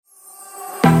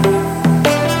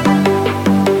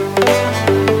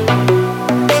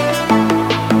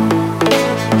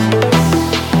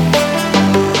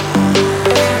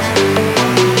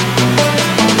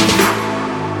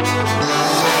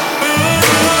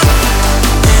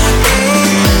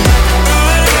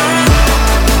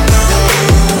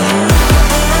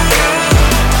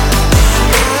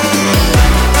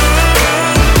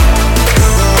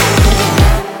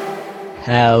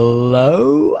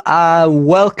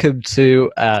welcome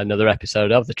to another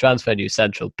episode of the Transfer News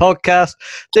Central podcast.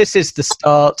 This is the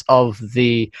start of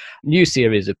the new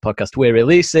series of podcasts we're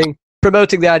releasing,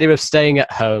 promoting the idea of staying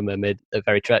at home amid a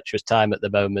very treacherous time at the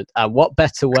moment. And what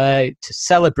better way to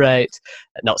celebrate,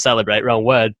 not celebrate, wrong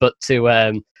word, but to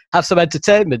have some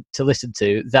entertainment to listen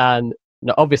to than,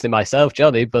 not obviously myself,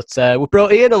 Johnny, but we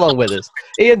brought Ian along with us.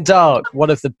 Ian Darke, one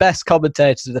of the best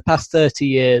commentators of the past 30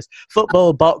 years,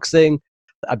 football, boxing,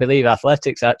 I believe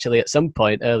athletics actually at some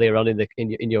point earlier on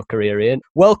in your career, Ian.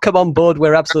 Welcome on board.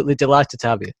 We're absolutely delighted to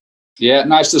have you. Yeah,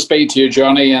 nice to speak to you,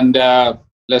 Johnny, and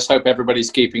let's hope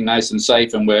everybody's keeping nice and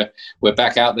safe and we're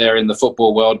back out there in the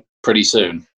football world pretty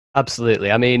soon.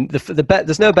 Absolutely. I mean,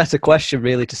 there's no better question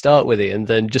really to start with, Ian,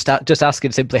 than just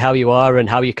asking simply how you are and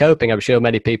how you're coping. I'm sure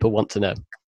many people want to know.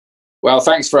 Well,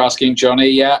 thanks for asking, Johnny.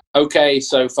 Yeah, okay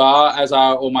so far, as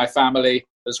are all my family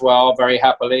as well, very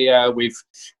happily.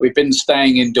 We've been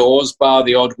staying indoors, bar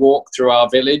the odd walk through our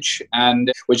village,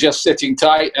 and we're just sitting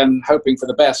tight and hoping for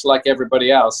the best like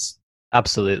everybody else.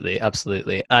 Absolutely.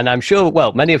 And I'm sure,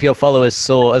 well, many of your followers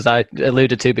saw, as I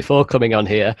alluded to before coming on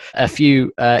here, a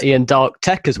few Ian Darke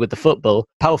techers with the football,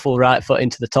 powerful right foot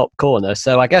into the top corner.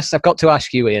 So I guess I've got to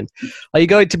ask you, Ian, are you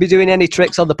going to be doing any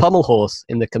tricks on the pommel horse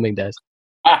in the coming days?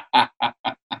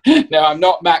 No, I'm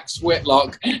not Max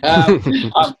Whitlock.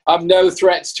 I'm no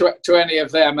threats to any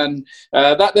of them. And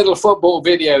that little football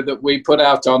video that we put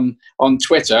out on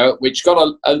Twitter, which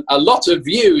got a lot of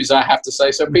views, I have to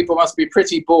say, so people must be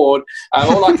pretty bored.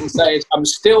 All I can say is I'm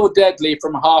still deadly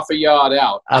from half a yard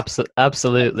out.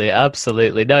 Absolutely.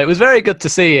 No, it was very good to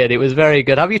see it. It was very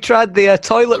good. Have you tried the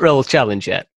toilet roll challenge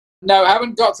yet? No, I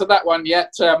haven't got to that one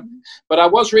yet. But I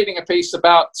was reading a piece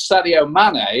about Sadio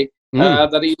Mane,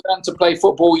 that he learned to play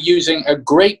football using a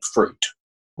grapefruit.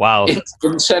 Wow.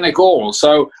 In Senegal.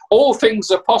 So all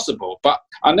things are possible. But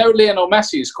I know Lionel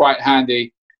Messi is quite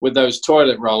handy with those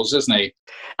toilet rolls, isn't he?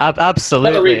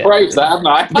 Absolutely. Better rephrase that, haven't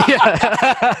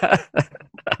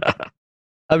I?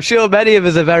 I'm sure many of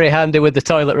us are very handy with the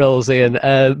toilet rolls, Ian.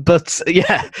 But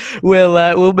yeah,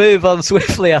 we'll move on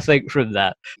swiftly, I think, from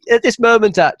that. At this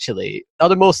moment, actually,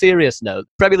 on a more serious note,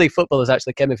 Premier League footballers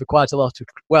actually came in for quite a lot of...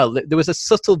 Well, there was a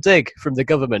subtle dig from the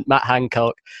government. Matt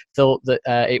Hancock thought that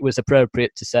it was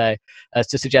appropriate to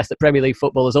suggest that Premier League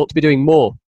footballers ought to be doing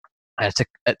more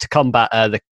to combat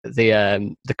the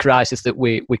crisis that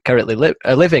we currently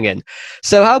are living in.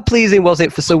 So how pleasing was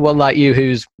it for someone like you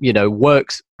who's,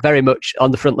 works very much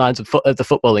on the front lines of the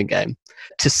footballing game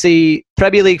to see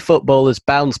Premier League footballers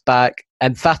bounce back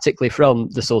emphatically from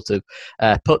the sort of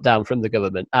put down from the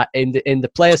government in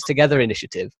the Players Together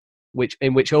initiative,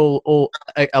 in which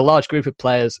a large group of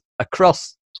players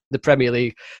across the Premier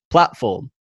League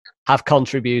platform have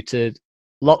contributed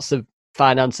lots of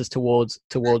finances towards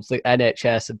the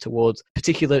NHS and towards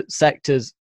particular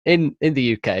sectors in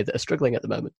the UK that are struggling at the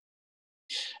moment?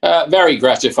 Very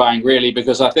gratifying, really,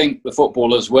 because I think the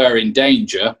footballers were in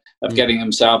danger of getting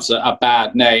themselves a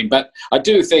bad name. But I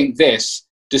do think this,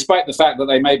 despite the fact that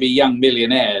they may be young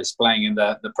millionaires playing in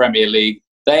the Premier League,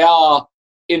 they are,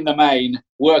 in the main,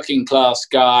 working class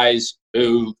guys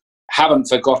who haven't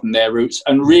forgotten their roots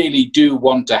and really do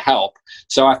want to help.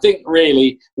 So I think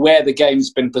really where the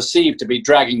game's been perceived to be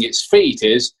dragging its feet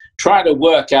is trying to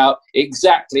work out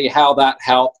exactly how that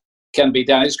help can be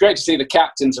done. It's great to see the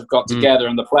captains have got together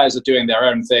and the players are doing their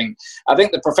own thing. I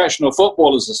think the Professional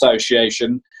Footballers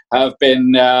Association have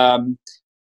been,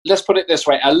 let's put it this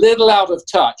way, a little out of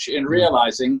touch in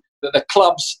realising that the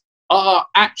clubs are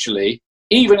actually,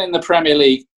 even in the Premier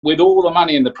League, with all the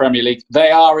money in the Premier League, they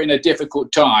are in a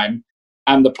difficult time,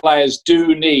 and the players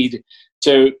do need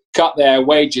to cut their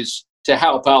wages to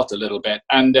help out a little bit.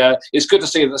 And it's good to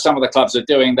see that some of the clubs are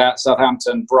doing that,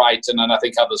 Southampton, Brighton, and I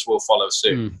think others will follow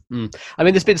soon. I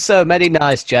mean, there's been so many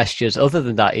nice gestures other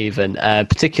than that even.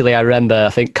 Particularly, I remember, I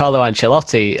think, Carlo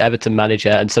Ancelotti, Everton manager,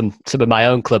 and some of my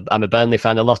own club, I'm a Burnley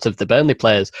fan, a lot of the Burnley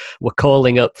players were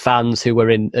calling up fans who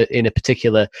were in a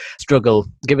particular struggle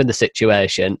given the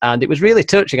situation. And it was really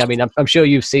touching. I mean, I'm sure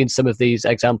you've seen some of these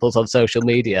examples on social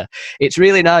media. It's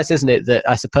really nice, isn't it, that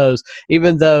I suppose,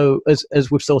 even though, as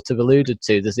we've sort of alluded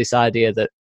to, there's this idea that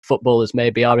footballers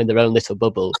maybe are in their own little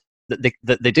bubble,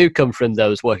 that they do come from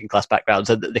those working class backgrounds,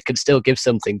 and that they can still give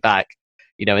something back,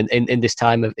 in this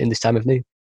time of need.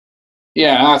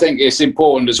 Yeah, I think it's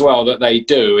important as well that they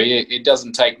do. It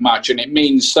doesn't take much, and it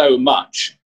means so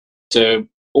much to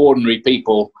ordinary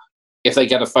people if they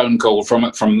get a phone call from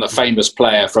the famous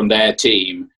player from their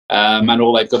team. And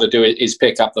all they've got to do is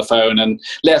pick up the phone. And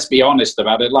let's be honest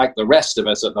about it, like the rest of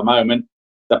us at the moment,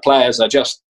 the players are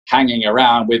just hanging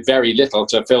around with very little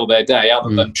to fill their day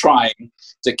other than trying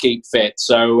to keep fit.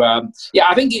 So, yeah,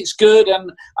 I think it's good.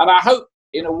 And I hope,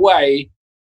 in a way,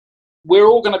 we're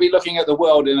all going to be looking at the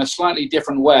world in a slightly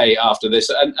different way after this.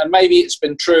 And maybe it's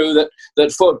been true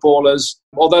that footballers,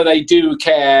 although they do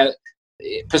care,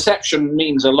 perception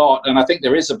means a lot. And I think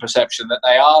there is a perception that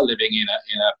they are living in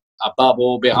a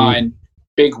bubble behind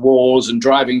big walls and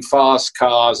driving fast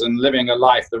cars and living a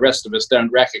life the rest of us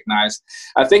don't recognize.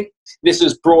 I think this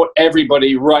has brought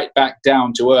everybody right back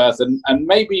down to earth and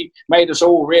maybe made us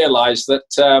all realize that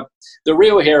the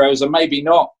real heroes are maybe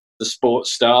not the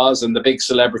sports stars and the big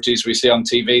celebrities we see on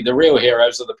TV. The real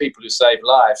heroes are the people who save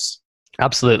lives.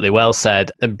 Absolutely, well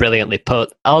said and brilliantly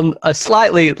put. On a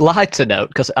slightly lighter note,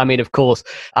 because I mean, of course,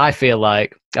 I feel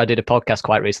like I did a podcast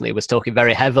quite recently. It was talking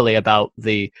very heavily about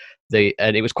the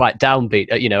and it was quite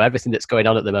downbeat. You know, everything that's going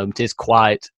on at the moment is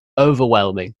quite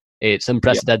overwhelming. It's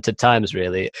unprecedented times,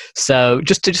 really. So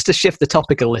just to shift the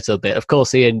topic a little bit, of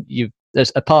course, Ian,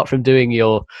 apart from doing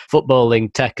your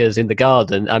footballing techers in the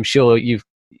garden, I'm sure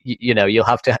you'll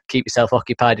have to keep yourself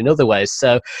occupied in other ways.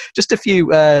 So just a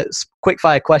few quick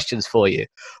fire questions for you.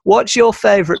 What's your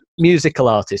favourite musical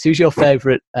artist? Who's your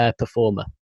favourite performer?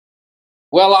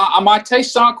 Well, my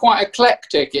tastes are quite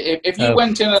eclectic. If you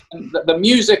went in, the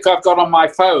music I've got on my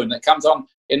phone that comes on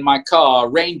in my car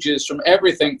ranges from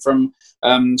everything from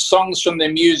songs from the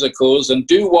musicals and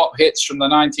doo-wop hits from the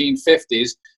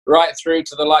 1950s right through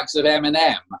to the likes of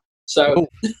Eminem. So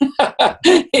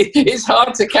it's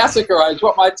hard to categorize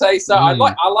what my tastes are. I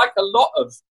like a lot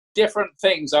of different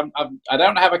things. I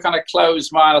don't have a kind of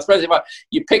closed mind. I suppose if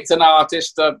you picked an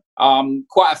artist, I'm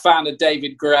quite a fan of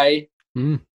David Gray.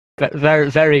 Very,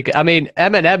 very good. I mean,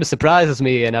 Eminem surprises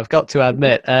me, and I've got to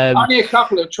admit. Only a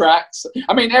couple of tracks.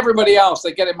 I mean, everybody else,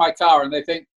 they get in my car and they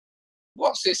think,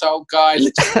 what's this old guy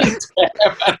listening to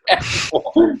Eminem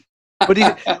for?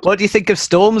 What do you think of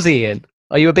Stormzy, Ian?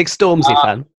 Are you a big Stormzy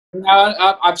fan?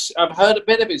 No, I've heard a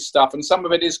bit of his stuff, and some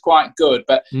of it is quite good.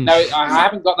 But no, I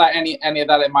haven't got any of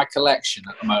that in my collection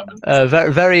at the moment.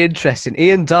 Very, very interesting.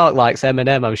 Ian Darke likes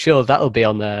Eminem. I'm sure that'll be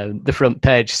on the front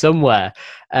page somewhere.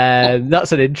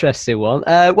 That's an interesting one.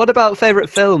 What about favourite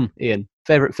film, Ian?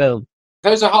 Favourite film?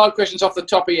 Those are hard questions off the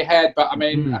top of your head, but I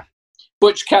mean,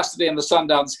 Butch Cassidy and the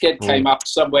Sundance Kid came up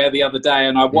somewhere the other day,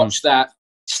 and I watched that.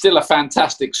 Still a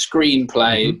fantastic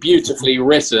screenplay, beautifully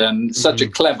written, such a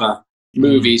clever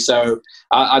movie, so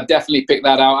I definitely picked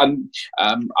that out. And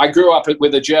I grew up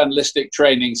with a journalistic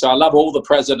training, so I love All the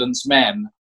President's Men.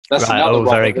 That's another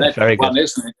very good, very good,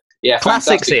 isn't it? Yeah,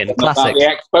 classics, Ian. Classics.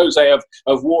 The expose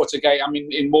of Watergate. I mean,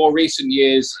 in more recent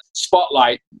years,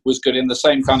 Spotlight was good in the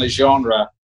same kind of genre.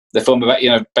 The film about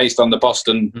based on the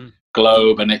Boston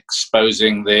Globe and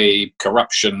exposing the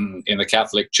corruption in the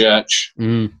Catholic Church.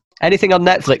 Anything on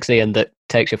Netflix, Ian, that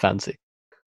takes your fancy?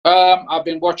 I've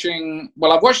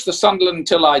watched the Sunderland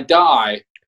Till I Die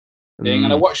thing,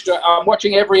 and I'm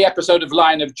watching every episode of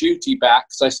Line of Duty back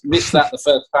because I missed that the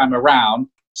first time around.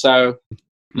 So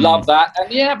love that.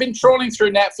 And yeah, I've been trawling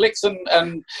through Netflix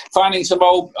and finding some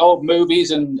old movies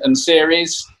and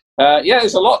series.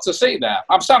 There's a lot to see there.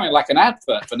 I'm sounding like an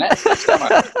advert for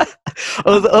Netflix.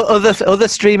 Other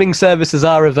streaming services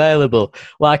are available,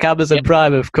 like Amazon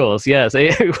Prime, of course. Yes. I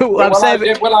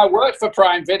worked for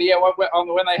Prime Video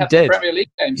when they had the Premier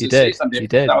League games. You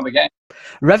did.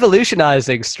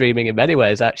 Revolutionising streaming in many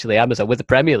ways, actually. Amazon with the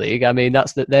Premier League. I mean,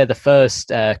 they're the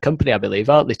first company, I believe,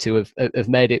 aren't they, to have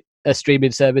made it a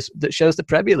streaming service that shows the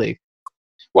Premier League.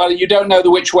 Well, you don't know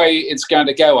which way it's going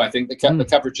to go. I think the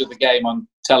coverage of the game on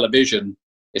television,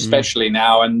 especially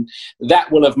now, and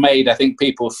that will have made, I think,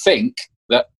 people think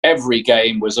that every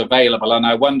game was available. And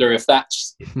I wonder if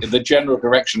that's the general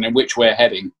direction in which we're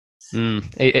heading.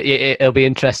 It'll be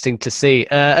interesting to see.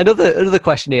 Another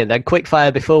question here, then, quick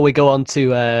fire before we go on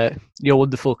to your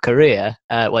wonderful career.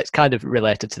 Well, it's kind of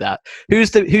related to that.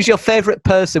 Who's your favourite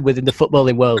person within the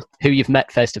footballing world who you've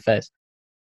met face to face?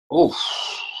 Oh.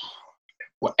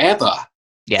 Whatever.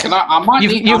 Yes. I might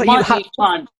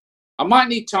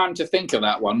need time to think of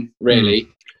that one, really.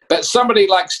 But somebody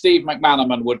like Steve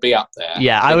McManaman would be up there.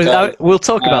 Yeah, we'll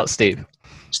talk about Steve.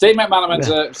 Steve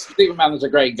McManaman's a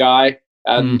great guy,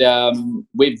 and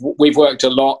we've worked a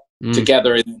lot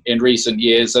together in recent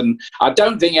years. And I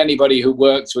don't think anybody who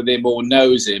works with him or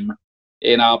knows him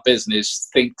in our business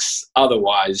thinks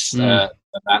otherwise.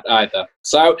 Than that either.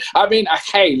 So I mean,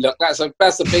 hey, look, that's a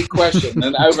big question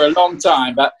and over a long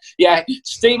time. But yeah,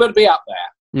 Steve would be up there.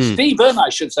 Stephen, I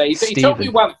should say. He told me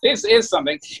once. Here's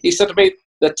something. He said to me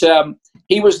that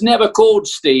he was never called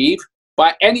Steve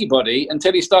by anybody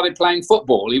until he started playing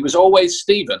football. He was always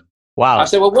Stephen. Wow. I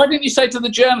said, well, why didn't you say to the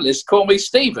journalist, call me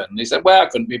Stephen? He said, well, I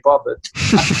couldn't be bothered.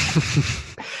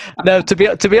 No, to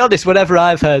be honest, whenever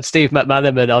I've heard Steve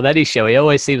McManaman on any show, he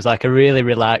always seems like a really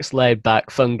relaxed, laid-back,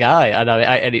 fun guy, and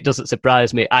and it doesn't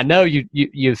surprise me. I know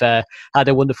you've had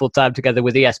a wonderful time together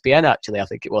with ESPN. Actually, I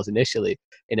think it was initially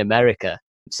in America.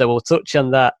 So we'll touch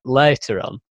on that later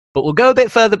on. But we'll go a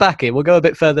bit further back in. We'll go a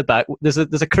bit further back. There's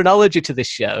a chronology to this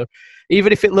show,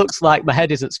 even if it looks like my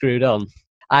head isn't screwed on.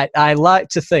 I like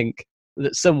to think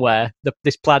that somewhere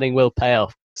this planning will pay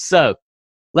off. So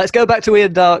let's go back to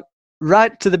Ian Darke,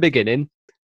 right to the beginning.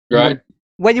 Right.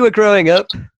 When you were growing up,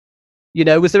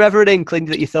 was there ever an inkling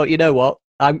that you thought, you know what,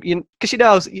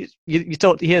 because you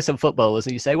hear some footballers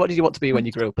and you say, what did you want to be when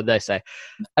you grew up? And they say,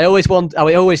 I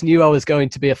always knew I was going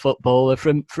to be a footballer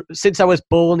since I was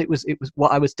born. It was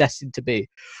what I was destined to be.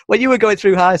 When you were going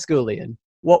through high school, Ian,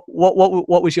 what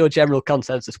was your general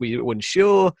consensus? Were you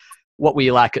unsure? What were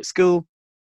you like at school?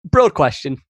 Broad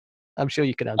question. I'm sure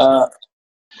you can answer.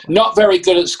 Not very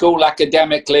good at school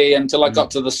academically until I got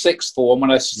to the sixth form,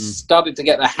 when I started to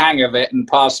get the hang of it and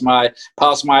pass my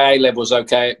A-levels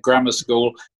okay at grammar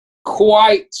school.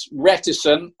 Quite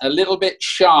reticent, a little bit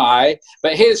shy.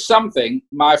 But here's something.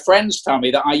 My friends tell me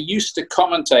that I used to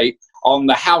commentate on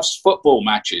the house football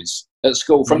matches at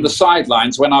school from the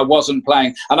sidelines when I wasn't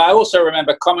playing. And I also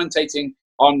remember commentating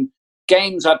on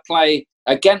games I'd play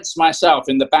against myself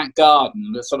in the back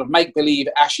garden, the sort of make-believe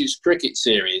Ashes cricket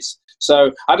series.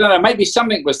 So I don't know, maybe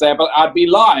something was there, but I'd be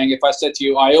lying if I said to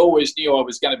you I always knew I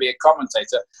was going to be a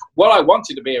commentator. What I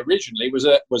wanted to be originally was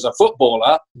a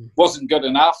footballer, wasn't good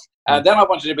enough. And then I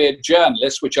wanted to be a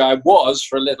journalist, which I was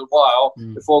for a little while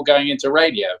before going into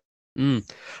radio. Well,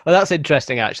 that's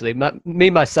interesting, actually.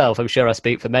 Myself, I'm sure I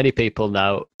speak for many people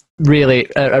now,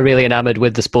 really are really enamoured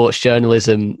with the sports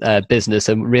journalism business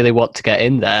and really want to get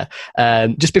in there.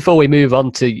 Just before we move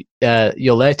on to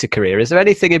your later career, is there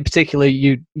anything in particular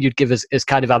you'd give us as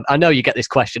kind of, I know you get this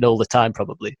question all the time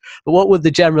probably, but what would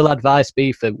the general advice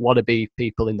be for wannabe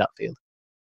people in that field?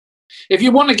 If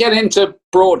you want to get into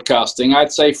broadcasting,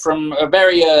 I'd say from a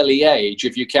very early age,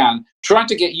 if you can, try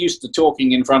to get used to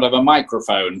talking in front of a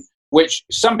microphone, which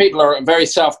some people are very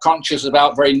self-conscious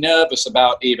about, very nervous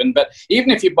about even. But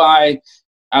even if you buy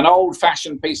an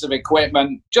old-fashioned piece of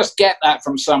equipment, just get that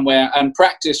from somewhere and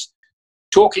practice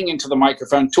talking into the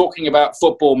microphone, talking about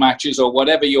football matches or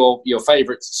whatever your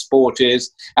favourite sport is.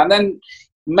 And then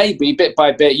maybe bit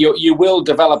by bit, you will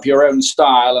develop your own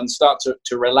style and start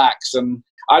to relax. And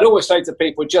I'd always say to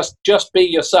people, just be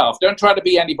yourself. Don't try to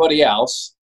be anybody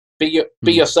else. Be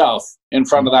yourself in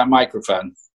front of that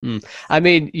microphone. I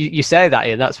mean, you say that,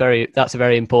 Ian. That's a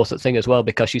very important thing as well,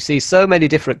 because you see so many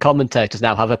different commentators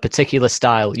now have a particular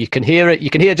style. You can hear it. You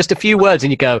can hear just a few words,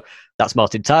 and you go, "That's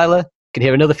Martin Tyler." You can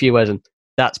hear another few words, and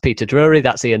that's Peter Drury.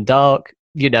 That's Ian Darke.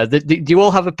 You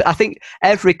all have I think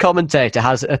every commentator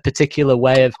has a particular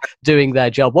way of doing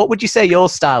their job. What would you say your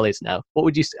style is now?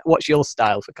 What's your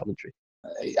style for commentary?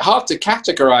 Hard to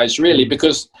categorize, really,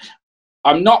 because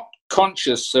I'm not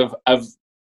conscious of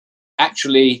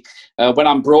actually when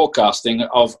I'm broadcasting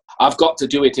of I've got to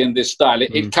do it in this style.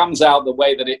 It comes out the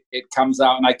way that it comes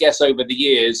out, and I guess over the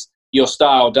years your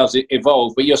style does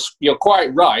evolve. But you're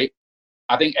quite right.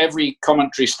 I think every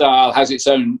commentary style has its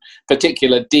own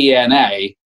particular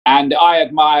DNA, and I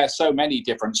admire so many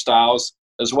different styles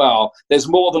as well. There's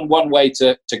more than one way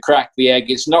to crack the egg.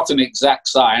 It's not an exact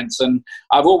science, and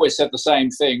I've always said the same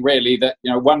thing, really, that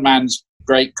one man's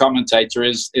great commentator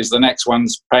is the next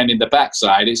one's pain in the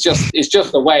backside. It's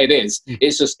just the way it is.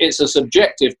 It's a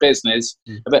subjective business.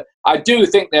 But I do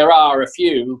think there are a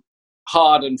few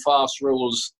hard and fast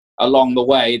rules along the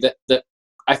way that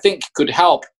I think could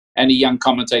help any young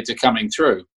commentator coming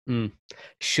through.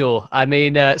 Sure. I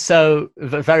mean, so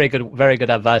very good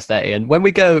advice there, Ian. When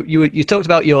we go, you talked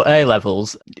about your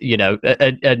A-levels,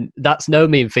 and that's no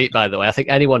mean feat, by the way. I think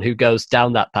anyone who goes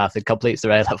down that path and completes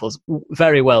their A-levels,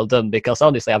 very well done, because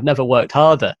honestly, I've never worked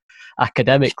harder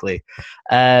academically.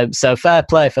 So fair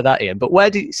play for that, Ian. But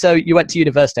so you went to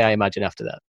university, I imagine, after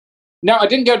that? No, I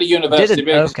didn't go to university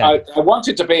because okay. I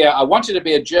wanted to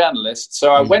be a journalist.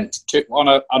 So I went on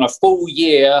a full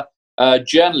year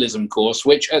journalism course,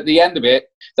 which at the end of it,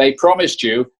 they promised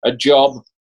you a job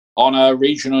on a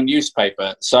regional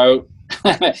newspaper. So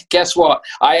guess what?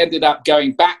 I ended up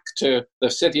going back to the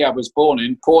city I was born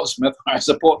in, Portsmouth. I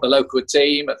support the local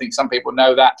team. I think some people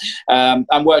know that.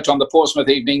 And worked on the Portsmouth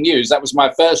Evening News. That was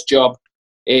my first job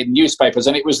in newspapers.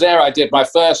 And it was there I did my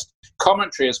first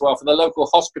commentary as well for the local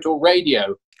hospital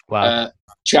radio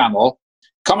channel,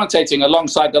 commentating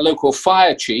alongside the local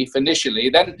fire chief initially.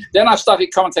 Then I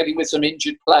started commentating with some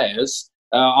injured players.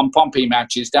 on Pompey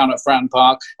matches down at Fratton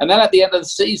Park. And then at the end of the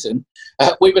season,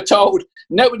 we were told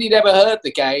nobody had ever heard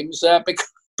the games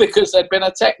because there'd been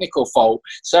a technical fault.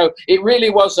 So it really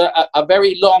was a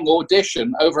very long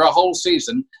audition over a whole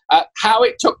season. How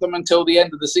it took them until the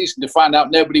end of the season to find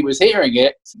out nobody was hearing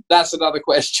it, that's another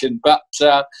question. But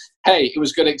hey, it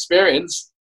was good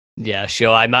experience. Yeah,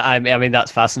 sure. I mean,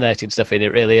 that's fascinating stuff, and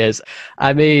it really is.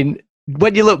 I mean,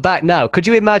 when you look back now, could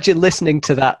you imagine listening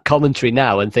to that commentary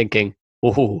now and thinking,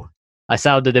 oh, I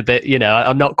sounded a bit,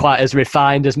 I'm not quite as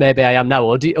refined as maybe I am now,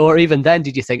 or even then,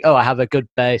 did you think, oh, I have a good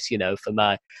base, for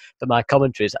my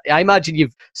commentaries? I imagine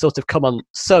you've sort of come on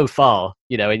so far,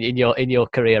 in your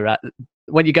career.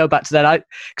 When you go back to that,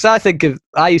 because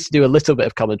I used to do a little bit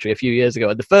of commentary a few years ago,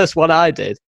 and the first one I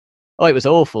did, it was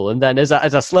awful, and then as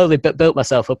I slowly built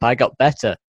myself up, I got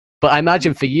better. But I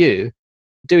imagine for you,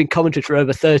 doing commentary for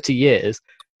over 30 years,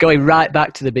 going right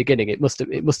back to the beginning, it must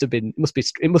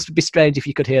be strange if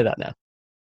you could hear that now.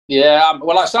 Yeah,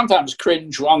 well, I sometimes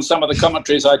cringe on some of the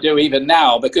commentaries I do even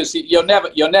now, because you're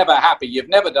never happy. You've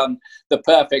never done the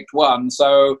perfect one.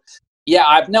 So yeah,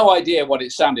 I have no idea what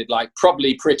it sounded like.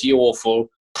 Probably pretty awful.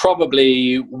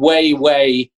 Probably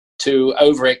way too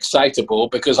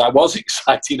overexcitable, because I was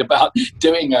excited about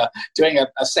doing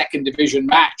a second division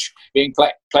match being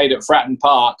played at Fratton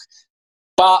Park.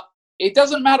 But it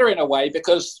doesn't matter in a way,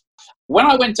 because when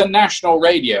I went to national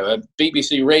radio,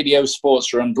 BBC Radio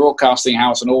Sports Room, Broadcasting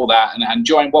House and all that, and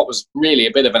joined what was really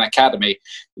a bit of an academy,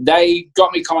 they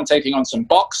got me commentating on some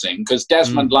boxing, because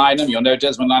Desmond Lynam, you'll know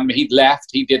Desmond Lynam, he'd left,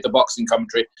 he did the boxing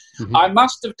commentary. Mm-hmm. I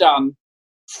must have done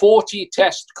 40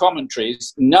 test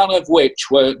commentaries, none of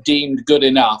which were deemed good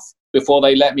enough before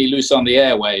they let me loose on the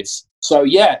airwaves. So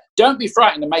yeah, don't be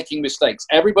frightened of making mistakes.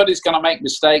 Everybody's going to make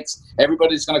mistakes.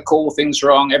 Everybody's going to call things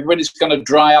wrong. Everybody's going to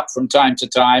dry up from time to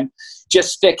time.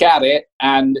 Just stick at it,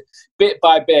 and bit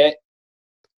by bit,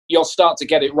 you'll start to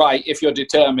get it right if you're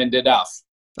determined enough.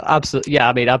 Absolutely, yeah.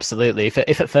 I mean, absolutely. If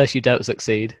at first you don't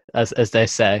succeed, as they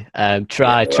say,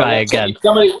 try again.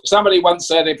 Somebody once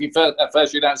said, if at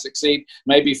first you don't succeed,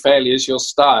 maybe failure's your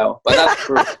style. But that's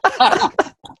true.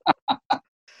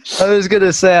 I was going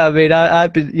to say, I mean,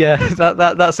 I've been,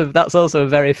 that's also a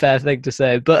very fair thing to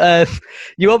say. But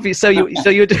you obviously, so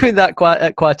you were doing that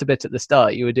quite a bit at the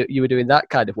start. You were doing that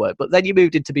kind of work, but then you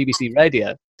moved into BBC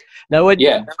Radio. Now, when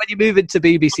you move into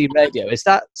BBC Radio, is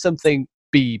that something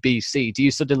BBC? Do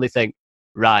you suddenly think,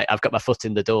 right, I've got my foot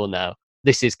in the door now?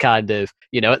 This is kind of,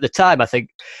 at the time, I think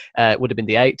it would have been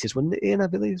the 80s, wouldn't it, Ian? I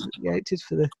believe the 80s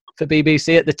for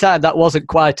BBC. At the time, that wasn't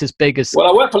quite as big as... Well,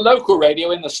 I worked for local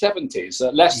radio in the 70s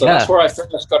at Leicester. Yeah. That's where I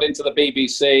first got into the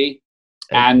BBC.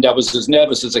 And I was as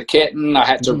nervous as a kitten. I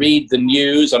had to read the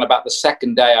news on about the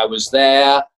second day I was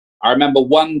there. I remember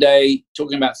one day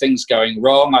talking about things going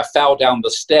wrong. I fell down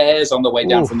the stairs on the way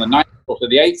down from the 9th floor to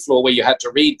the 8th floor, where you had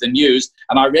to read the news.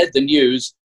 And I read the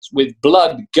news with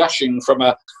blood gushing from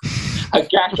a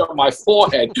gash on my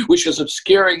forehead, which was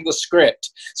obscuring the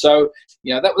script. So,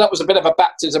 that was a bit of a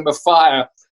baptism of fire.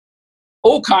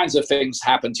 All kinds of things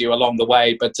happened to you along the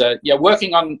way. But,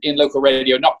 working in local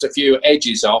radio knocked a few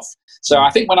edges off. So I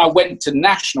think when I went to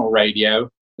national radio,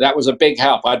 that was a big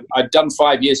help. I'd done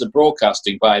 5 years of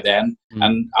broadcasting by then,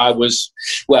 and I was,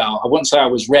 I wouldn't say I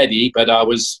was ready, but I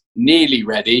was nearly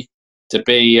ready to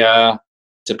be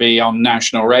on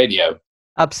national radio.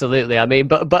 Absolutely. I mean,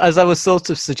 but as I was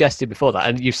sort of suggesting before that,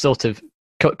 and you've sort of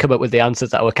come up with the answers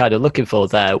that I were kind of looking for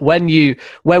there. When we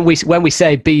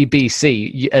say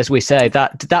BBC, as we say,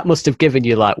 that must have given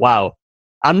you like, wow.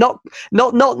 I'm not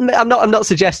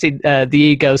suggesting the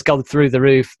ego's gone through the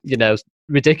roof,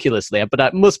 ridiculously, but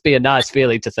it must be a nice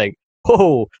feeling to think,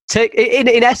 oh, tick.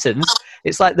 In essence,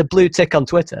 it's like the blue tick on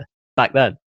Twitter back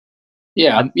then.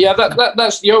 Yeah,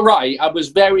 that's you're right. I was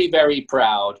very, very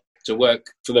proud to work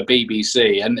for the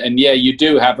BBC, and yeah, you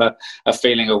do have a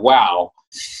feeling of wow,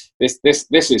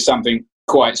 this is something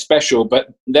quite special.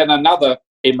 But then another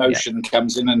emotion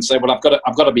comes in and say, well,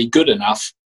 I've got to be good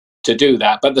enough to do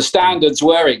that. But the standards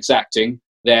were exacting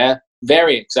there,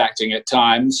 very exacting at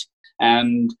times,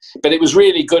 but it was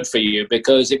really good for you,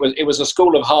 because it was a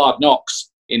school of hard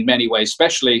knocks in many ways,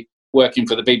 especially working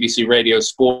for the BBC Radio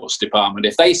Sports Department.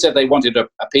 If they said they wanted a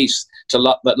piece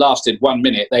that lasted 1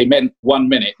 minute, they meant 1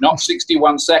 minute, not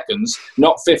 61 seconds,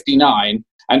 not 59.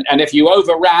 And if you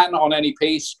overran on any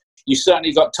piece, you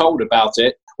certainly got told about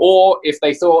it. Or if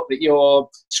they thought that your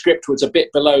script was a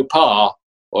bit below par,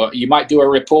 or you might do a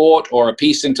report or a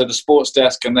piece into the sports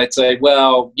desk, and they'd say,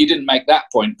 well, you didn't make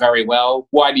that point very well.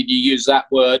 Why did you use that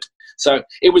word? So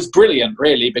it was brilliant,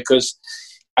 really, because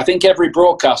I think every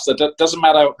broadcaster, doesn't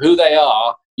matter who they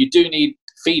are, you do need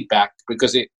feedback,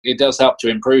 because it does help to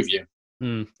improve you.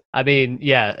 I mean,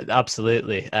 yeah,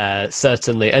 absolutely,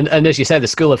 certainly, and as you say, the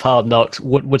School of Hard Knocks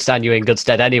would stand you in good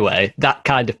stead anyway. That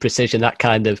kind of precision, that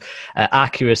kind of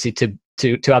accuracy to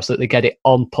absolutely get it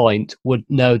on point would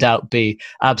no doubt be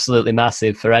absolutely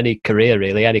massive for any career,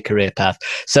 really, any career path.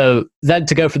 So then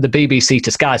to go from the BBC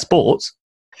to Sky Sports,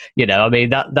 I mean,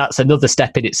 that's another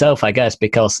step in itself, I guess,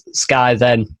 because Sky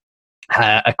then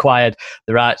acquired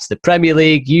the rights to the Premier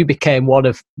League. You became one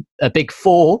of a big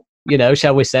four,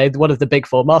 shall we say, one of the big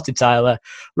four: Martin Tyler,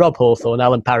 Rob Hawthorne,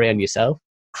 Alan Parry, and yourself.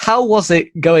 How was it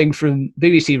going from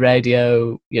BBC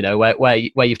Radio, where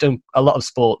you've done a lot of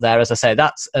sport there? As I say,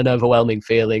 that's an overwhelming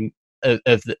feeling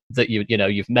of that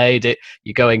you've made it,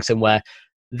 you're going somewhere.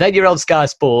 Then you're on Sky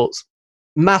Sports,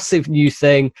 massive new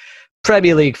thing,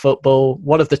 Premier League football,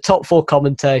 one of the top four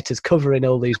commentators covering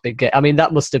all these big games. I mean,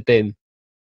 that must have been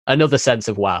another sense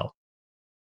of wow.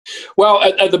 Well,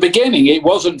 at the beginning, it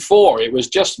wasn't four. It was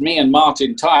just me and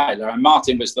Martin Tyler. And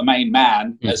Martin was the main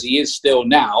man, as he is still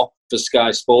now, for Sky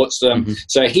Sports.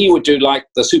 So he would do like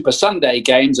the Super Sunday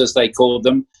games, as they called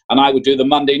them, and I would do the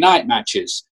Monday night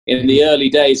matches in the early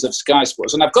days of Sky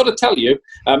Sports. And I've got to tell you,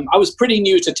 I was pretty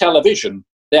new to television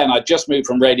then. I'd just moved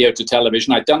from radio to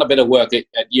television. I'd done a bit of work at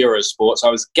Eurosport.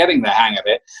 I was getting the hang of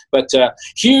it. But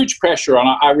huge pressure on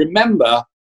it. I remember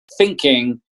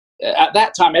thinking, at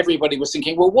that time, everybody was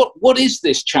thinking, well, what is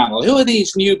this channel? Who are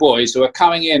these new boys who are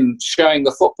coming in showing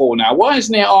the football now? Why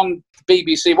isn't it on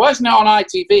BBC? Why isn't it on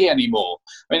ITV anymore?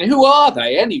 I mean, who are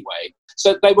they anyway?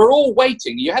 So they were all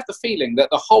waiting. You had the feeling that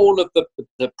the whole of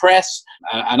the press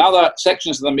and other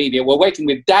sections of the media were waiting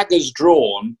with daggers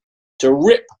drawn to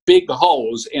rip big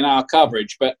holes in our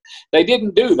coverage. But they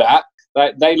didn't do that.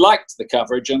 They liked the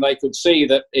coverage, and they could see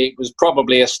that it was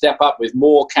probably a step up with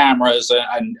more cameras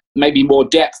and maybe more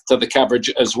depth to the coverage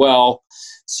as well.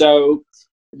 So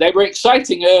they were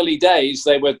exciting early days.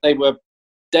 They were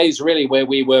days really where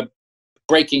we were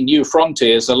breaking new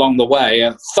frontiers along the way,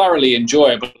 thoroughly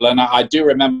enjoyable. And I do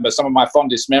remember some of my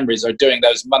fondest memories are doing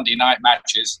those Monday night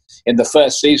matches in the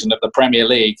first season of the Premier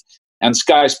League. And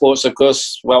Sky Sports, of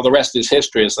course, well, the rest is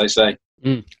history, as they say.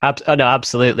 No,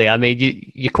 absolutely. I mean,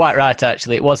 you're quite right,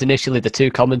 actually. It was initially the two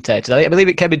commentators. I believe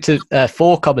it came into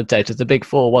four commentators, the big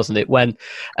four, wasn't it? When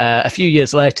a few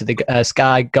years later, the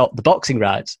Sky got the boxing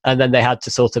rights, and then they had to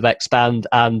sort of expand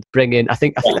and bring in, I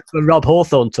think that's when Rob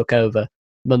Hawthorne took over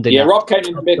Monday night. Yeah, Rob came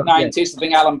in the mid-90s. I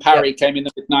think Alan Parry came in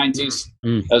the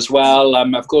mid-90s as well.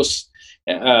 Of course,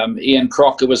 Ian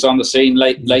Crocker was on the scene,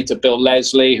 later Bill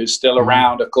Leslie, who's still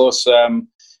around, of course.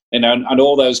 And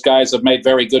all those guys have made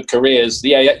very good careers.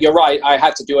 Yeah, you're right. I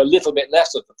had to do a little bit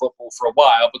less of the football for a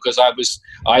while because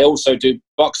I also do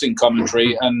boxing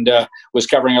commentary and was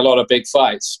covering a lot of big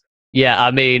fights. Yeah,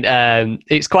 I mean,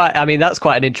 it's quite. I mean, that's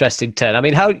quite an interesting turn. I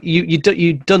mean, how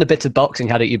you'd done a bit of boxing,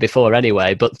 hadn't you, before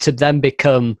anyway? But to then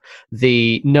become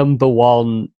the number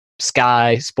one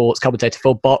Sky Sports commentator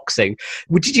for boxing,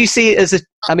 did you see it as a?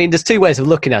 I mean, there's two ways of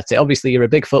looking at it. Obviously, you're a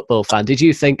big football fan. Did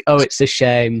you think, oh, it's a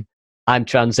shame I'm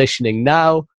transitioning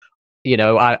now?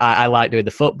 I like doing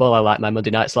the football. I like my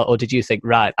Monday night slot. Or did you think,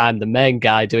 right, I'm the main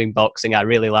guy doing boxing. I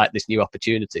really like this new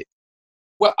opportunity?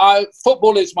 Well,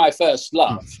 football is my first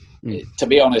love, to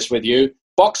be honest with you.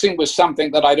 Boxing was something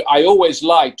that I always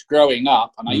liked growing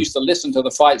up, and I used to listen to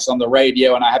the fights on the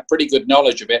radio, and I had pretty good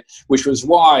knowledge of it, which was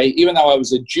why, even though I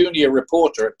was a junior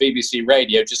reporter at BBC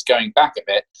Radio, just going back a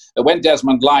bit, when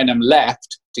Desmond Lynam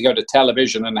left to go to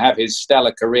television and have his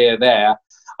stellar career there,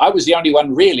 I was the only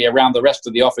one really around the rest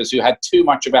of the office who had too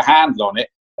much of a handle on it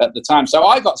at the time. So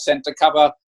I got sent to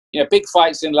cover big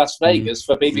fights in Las Vegas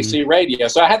for BBC Radio.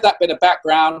 So I had that bit of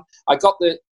background. I got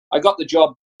the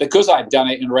job because I'd done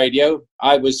it in radio.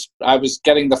 I was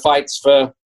getting the fights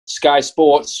for Sky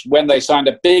Sports when they signed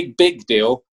a big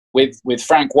deal with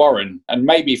Frank Warren. And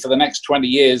maybe for the next 20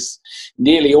 years,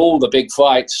 nearly all the big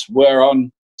fights were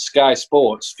on Sky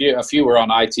Sports. A few were on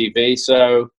ITV.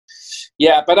 So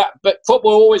yeah, but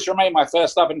football always remained my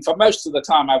first love, and for most of the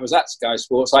time I was at Sky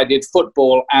Sports, I did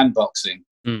football and boxing.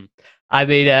 I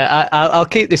mean, I'll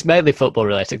keep this mainly football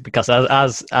related because,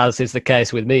 as is the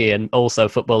case with me, and also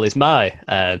football is my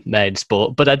main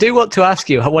sport. But I do want to ask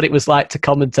you what it was like to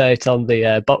commentate on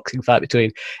the boxing fight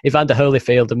between Evander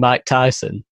Holyfield and Mike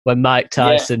Tyson, when Mike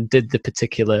Tyson did the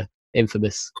particular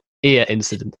infamous ear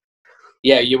incident.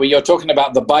 Yeah, you're talking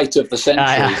about the bite of the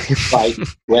century fight,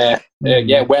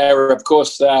 where of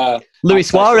course Luis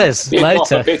Suarez bit later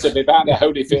off a bit of Evander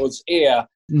Holyfield's ear,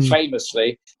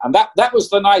 famously, and that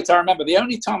was the night I remember. The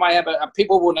only time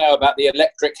people will know about the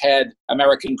electric-haired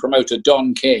American promoter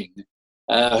Don King,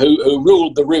 who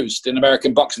ruled the roost in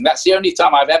American boxing. That's the only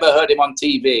time I've ever heard him on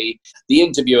TV. The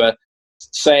interviewer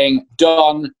saying,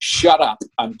 "Don, shut up.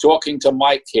 I'm talking to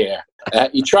Mike here."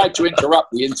 He tried to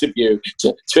interrupt the interview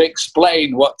to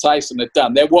explain what Tyson had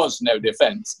done. There was no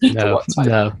defence to what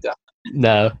Tyson had done.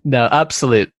 No,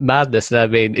 absolute madness. I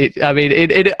mean,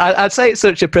 I'd say it's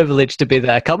such a privilege to be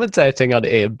there commentating on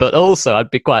it, Ian, but also I'd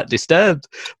be quite disturbed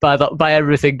by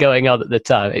everything going on at the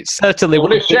time. It's certainly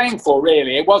it's shameful,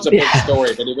 really. It was a big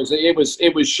story, but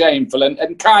it was shameful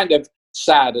and kind of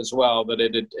sad as well that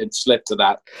it slipped to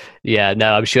that. Yeah,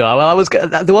 no, I'm sure. Well,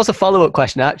 there was a follow-up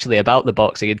question actually about the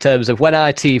boxing in terms of when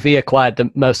ITV acquired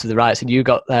most of the rights and you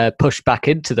got pushed back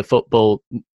into the football.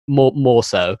 More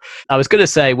so. I was going to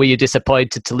say, were you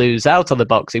disappointed to lose out on the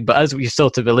boxing? But as you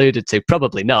sort of alluded to,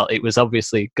 probably not. It was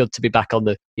obviously good to be back on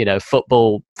the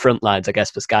football front lines, I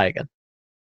guess, for Sky again.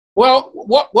 Well,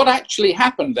 what actually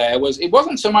happened there was it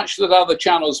wasn't so much that other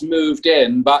channels moved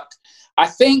in, but I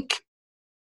think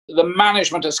the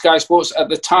management of Sky Sports at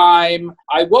the time,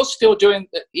 I was still doing,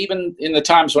 even in the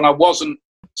times when I wasn't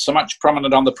so much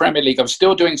prominent on the Premier League, I was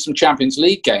still doing some Champions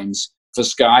League games for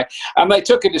Sky, and they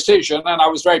took a decision, and I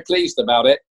was very pleased about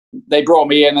it. They brought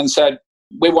me in and said,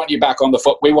 "We want you back on the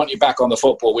We want you back on the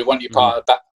football. We want you part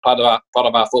of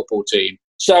our football team."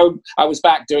 So I was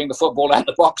back doing the football and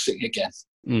the boxing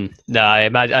again. No, I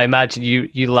imagine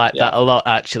you liked that a lot.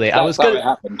 Actually, That's how it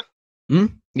happened.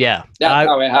 Yeah, that's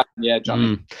how it happened. Yeah,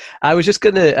 Johnny. I was just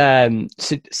going to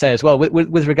say as well,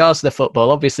 with regards to the football,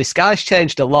 obviously Sky's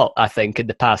changed a lot. I think in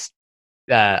the past.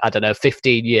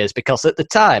 15 years, because at the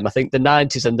time I think the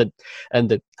 90s and the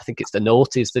I think it's the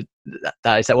noughties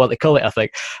that is what they call it. I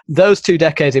think those 2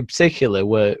 decades in particular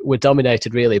were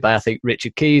dominated really by, I think,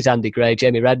 Richard Keys, Andy Gray,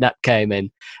 Jamie Redknapp came in,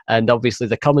 and obviously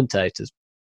the commentators.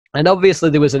 And obviously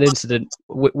there was an incident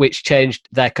which changed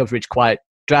their coverage quite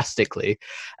drastically.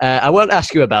 I won't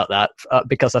ask you about that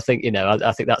because I think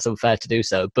I think that's unfair to do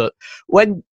so. But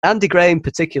when Andy Gray in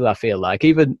particular, I feel like,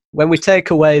 even when we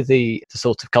take away the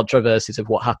sort of controversies of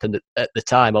what happened at the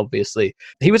time, obviously,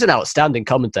 he was an outstanding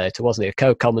commentator, wasn't he? A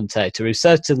co-commentator who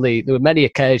certainly, there were many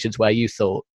occasions where you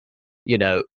thought,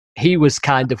 he was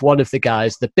kind of one of the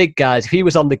guys, the big guys. If he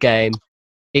was on the game,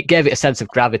 it gave it a sense of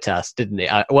gravitas, didn't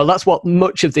it? Well, that's what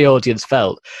much of the audience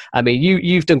felt. I mean,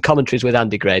 you've done commentaries with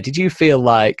Andy Gray. Did you feel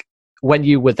like when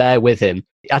you were there with him,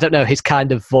 I don't know, his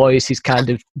kind of voice, his kind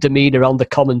of demeanour on the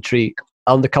commentary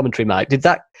mic, did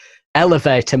that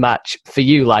elevate a match for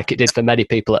you like it did for many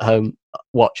people at home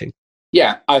watching?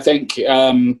 Yeah, I think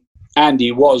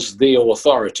Andy was the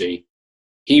authority.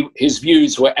 His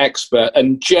views were expert,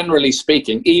 and generally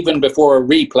speaking, even before a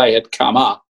replay had come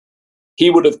up, he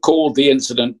would have called the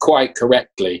incident quite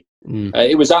correctly.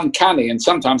 It was uncanny, and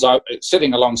sometimes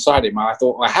sitting alongside him, I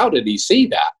thought, well, how did he see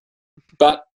that?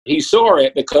 But he saw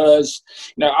it because,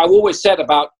 I've always said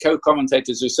about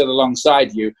co-commentators who sit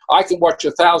alongside you, I can watch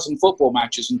 1,000 football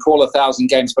matches and call 1,000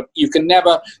 games, but you can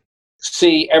never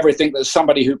see everything that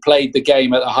somebody who played the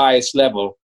game at the highest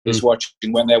level is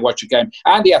watching when they watch a game.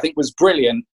 Andy, I think, was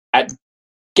brilliant at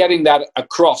getting that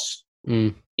across.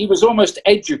 He was almost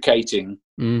educating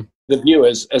the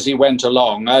viewers as he went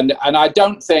along. And I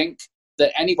don't think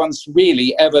that anyone's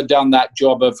really ever done that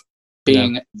job of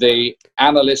being the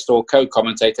analyst or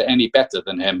co-commentator any better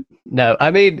than him. No,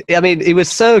 I mean, he was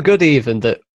so good even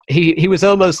that he was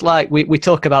almost like, we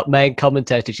talk about main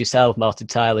commentators yourself, Martin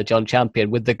Tyler, John Champion,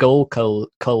 with the goal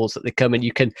calls that they come in.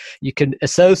 You can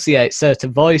associate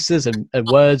certain voices and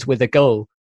words with a goal.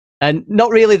 And not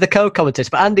really the co-commentators,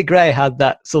 but Andy Gray had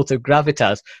that sort of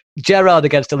gravitas. Gerrard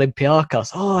against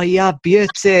Olympiacos. Oh, yeah,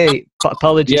 beauty.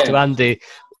 Apologies to Andy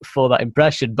for that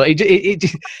impression, but he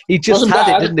just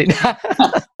had it, didn't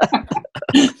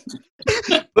he?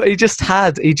 But he just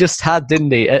had,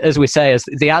 didn't he? As we say, as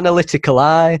the analytical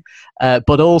eye,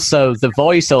 but also the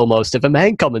voice almost of a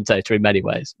main commentator in many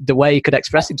ways. The way he could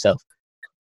express himself.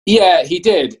 Yeah, he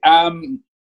did.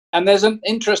 And there's an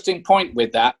interesting point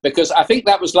with that, because I think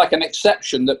that was like an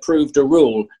exception that proved a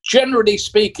rule. Generally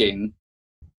speaking,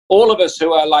 all of us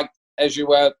who are like, as you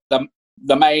were,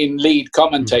 the main lead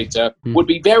commentator would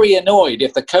be very annoyed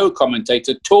if the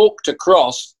co-commentator talked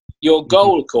across your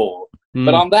goal call.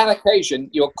 But on that occasion,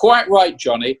 you're quite right,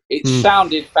 Johnny. It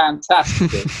sounded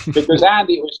fantastic because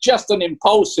Andy, it was just an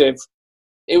impulsive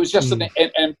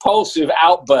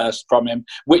outburst from him,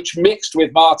 which mixed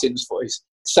with Martin's voice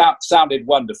sounded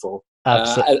wonderful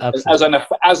as an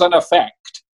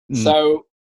effect. So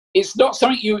it's not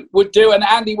something you would do, and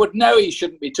Andy would know he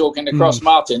shouldn't be talking across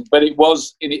Martin, but it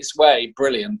was in its way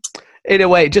brilliant. In a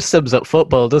way, it just sums up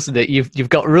football, doesn't it? You've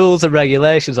got rules and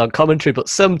regulations on commentary, but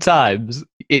sometimes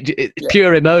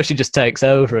pure emotion just takes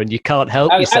over, and you can't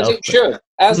help yourself.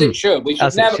 As it should.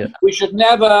 We should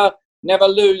never never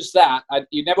lose that.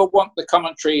 You never want the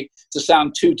commentary to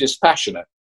sound too dispassionate.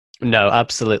 No,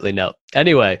 absolutely not.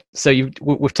 Anyway, so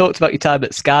we've talked about your time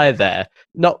at Sky there.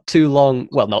 Not too long,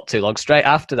 straight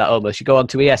after that almost, you go on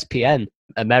to ESPN,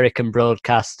 American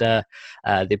broadcaster.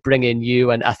 They bring in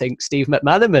you, and I think Steve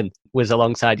McManaman was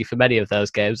alongside you for many of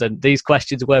those games. And these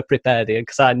questions were prepared, Ian,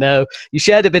 because I know you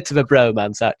shared a bit of a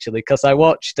bromance, actually, because I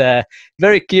watched,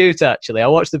 very cute, actually. I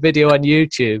watched the video on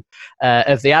YouTube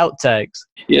of the outtakes.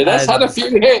 Yeah, that's had a few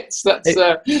hits. That's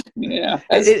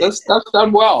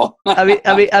done well. I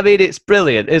mean, it's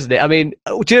brilliant, isn't it? I mean,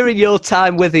 during your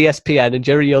time with ESPN and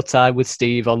during your time with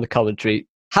Steve on the commentary,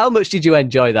 how much did you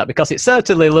enjoy that? Because it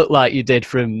certainly looked like you did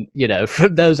from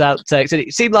those outtakes, and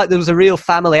it seemed like there was a real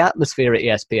family atmosphere at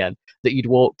ESPN that you'd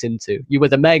walked into. You were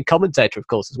the main commentator, of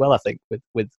course, as well, I think,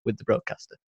 with the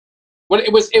broadcaster. Well,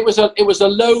 it was a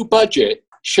low budget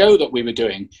show that we were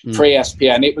doing for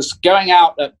ESPN. It was going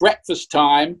out at breakfast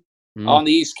time on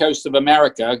the East Coast of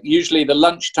America, usually the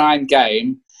lunchtime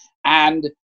game, and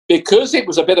because it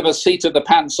was a bit of a seat of the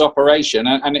pants operation,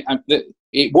 and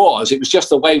it was just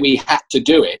the way we had to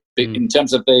do it in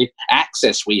terms of the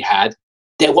access we had.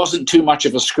 There wasn't too much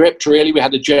of a script, really. We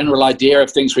had a general idea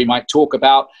of things we might talk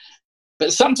about.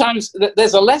 But sometimes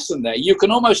there's a lesson there. You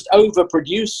can almost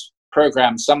overproduce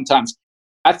programs sometimes.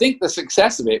 I think the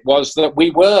success of it was that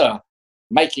we were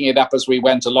making it up as we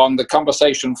went along. The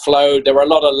conversation flowed. There were a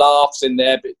lot of laughs in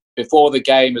there before the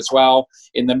game as well,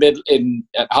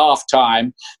 at half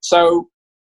time. So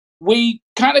we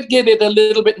kind of did it a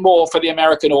little bit more for the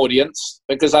American audience,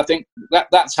 because I think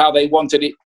that's how they wanted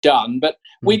it done. But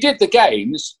we did the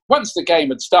games. Once the game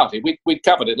had started, we'd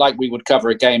covered it like we would cover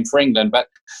a game for England. But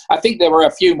I think there were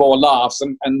a few more laughs,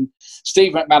 and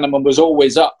Steve McManaman was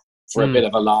always up for a bit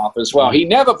of a laugh as well. He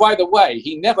never, by the way,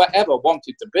 ever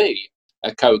wanted to be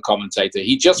a co-commentator.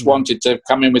 He just wanted to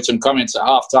come in with some comments at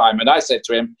half-time. And I said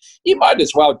to him, you might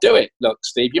as well do it. Look,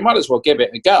 Steve, you might as well give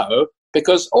it a go,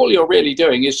 because all you're really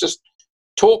doing is just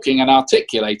talking and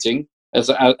articulating as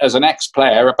an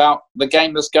ex-player about the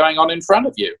game that's going on in front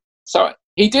of you. So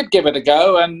he did give it a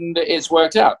go, and it's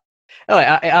worked out. Oh, it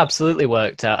absolutely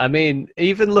worked out. I mean,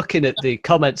 even looking at the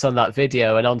comments on that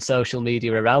video and on social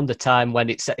media around the time when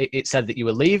it said that you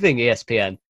were leaving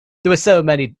ESPN, there were so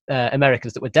many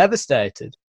Americans that were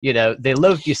devastated. They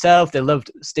loved yourself, they loved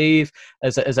Steve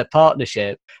as a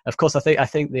partnership. Of course, I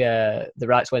think the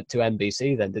rights went to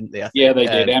NBC then, didn't they? Yeah, they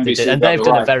did. NBC, and they've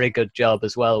done a very good job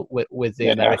as well with the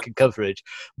American coverage.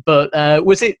 But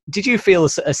did you feel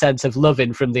a sense of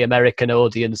loving from the American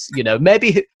audience?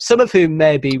 Maybe some of whom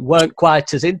maybe weren't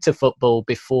quite as into football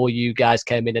before you guys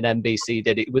came in and NBC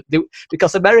did it,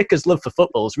 because America's love for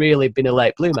football has really been a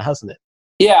late bloomer, hasn't it?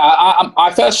 Yeah,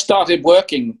 I first started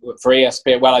working for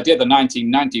ESPN. Well, I did the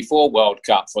 1994 World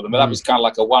Cup for them, but that was kind of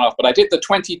like a one-off. But I did the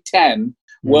 2010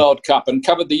 World Cup and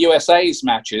covered the USA's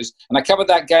matches. And I covered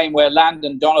that game where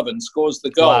Landon Donovan scores the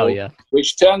goal,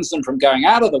 which turns them from going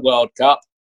out of the World Cup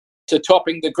to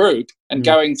topping the group and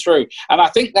going through. And I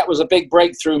think that was a big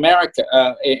breakthrough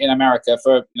in America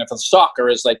for soccer,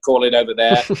 as they call it over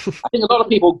there. I think a lot of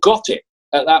people got it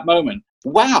at that moment.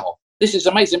 Wow. This is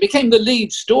amazing. It became the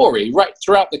lead story right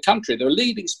throughout the country. The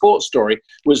leading sports story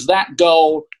was that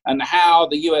goal and how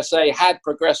the USA had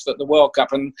progressed at the World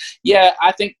Cup. And yeah,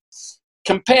 I think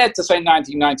compared to, say,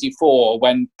 1994,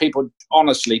 when people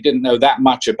honestly didn't know that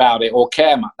much about it or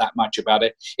care that much about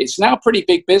it, it's now pretty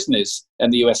big business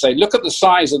in the USA. Look at the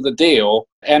size of the deal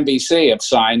NBC have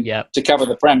signed to cover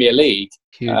the Premier League.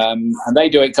 And they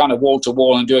do it kind of wall to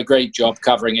wall and do a great job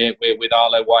covering it with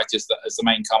Arlo White as the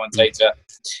main commentator.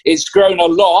 It's grown a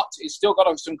lot. It's still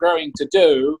got some growing to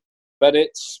do, but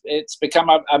it's become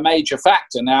a major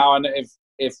factor now. And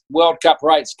if World Cup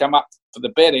rights come up for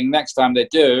the bidding next time they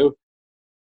do,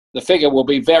 the figure will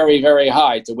be very, very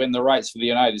high to win the rights for the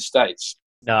United States.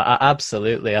 No,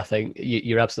 absolutely. I think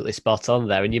you're absolutely spot on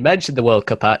there. And you mentioned the World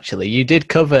Cup, actually. You did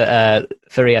cover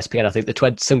for ESPN, I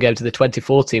think, some games of the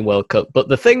 2014 World Cup. But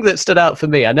the thing that stood out for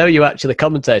me, I know you actually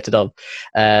commentated on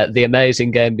the amazing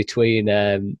game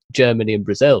between Germany and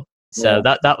Brazil. So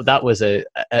that was a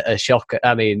shock.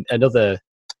 I mean, another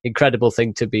incredible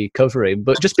thing to be covering.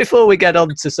 But just before we get on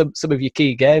to some of your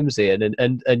key games, Ian,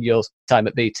 and your time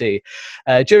at BT,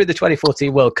 during the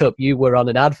 2014 World Cup, you were on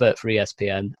an advert for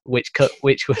ESPN, which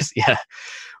was,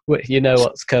 you know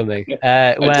what's coming,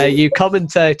 where you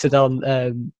commentated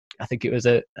on, I think it was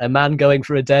a man going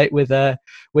for a date with a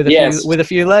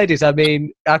few ladies. I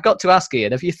mean, I've got to ask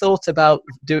Ian, have you thought about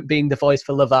being the voice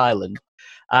for Love Island?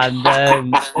 And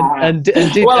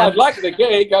I'd like the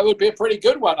gig. That would be a pretty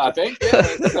good one, I think. Yeah,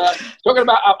 talking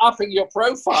about upping your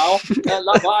profile,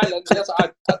 Love Island. Yes,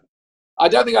 I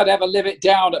don't think I'd ever live it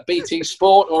down at BT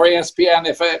Sport or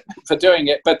ESPN for doing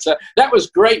it. But that was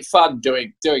great fun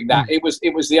doing that. It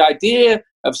was the idea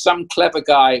of some clever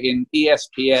guy in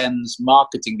ESPN's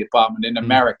marketing department in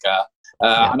America,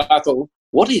 and I thought,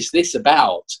 what is this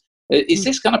about? Is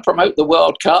this going to promote the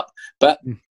World Cup? But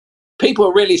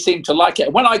people really seemed to like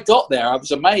it. When I got there, I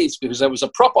was amazed because there was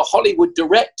a proper Hollywood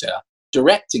director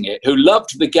directing it who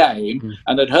loved the game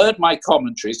and had heard my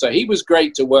commentary, so he was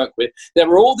great to work with. There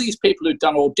were all these people who'd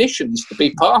done auditions to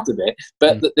be part of it,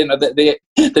 but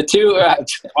the two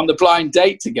on the blind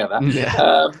date together,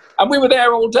 and we were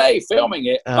there all day filming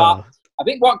it. But I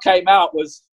think what came out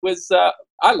was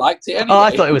I liked it anyway. Oh, I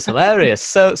thought it was hilarious.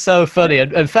 So funny.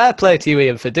 And fair play to you,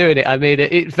 Ian, for doing it. I mean,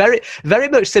 it's very, very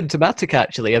much symptomatic,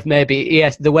 actually, of maybe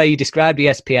the way you described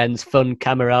ESPN's fun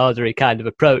camaraderie kind of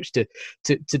approach to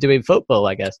doing football,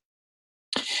 I guess.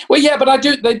 Well, yeah, but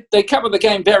they cover the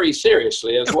game very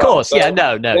seriously as well. Of course, so I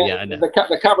know.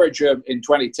 The coverage in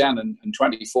 2010 and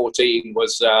 2014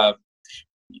 was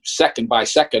second by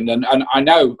second, and I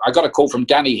know I got a call from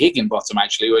Danny Higginbottom,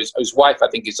 actually, whose wife I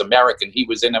think is American. He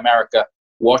was in America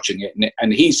watching it,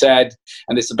 and he said,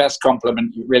 and it's the best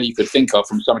compliment you could think of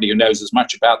from somebody who knows as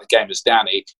much about the game as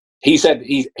Danny. He said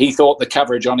he thought the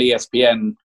coverage on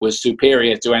ESPN was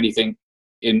superior to anything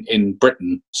in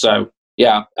Britain. So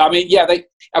yeah, I mean, yeah,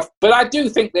 but I do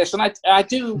think this, and I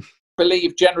do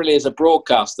believe generally as a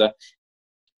broadcaster,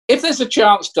 if there's a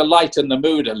chance to lighten the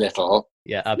mood a little,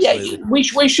 absolutely,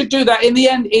 we should do that. In the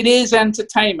end, it is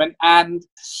entertainment, and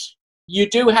you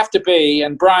do have to be.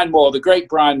 And Brian Moore, the great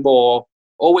Brian Moore,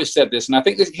 always said this, and I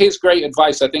think here's great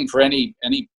advice. I think for any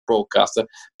broadcaster,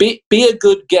 be a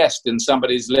good guest in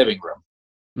somebody's living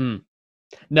room.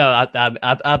 No,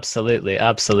 absolutely,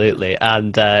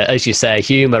 and as you say,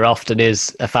 humour often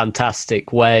is a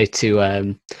fantastic way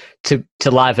to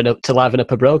liven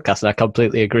up a broadcast, and I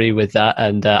completely agree with that.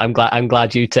 And I'm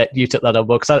glad you took that on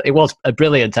board, because it was a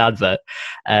brilliant advert.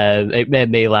 It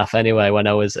made me laugh anyway when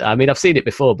I've seen it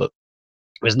before, but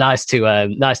it was nice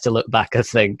to look back. I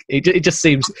think it just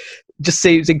seems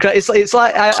incredible. It's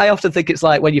like I often think it's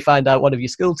like when you find out one of your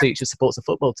school teachers supports a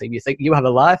football team, you think you have a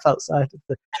life outside of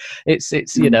the. It's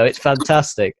it's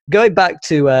fantastic. Going back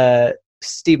to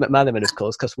Steve McManaman, of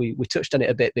course, because we touched on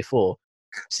it a bit before.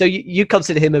 So you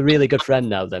consider him a really good friend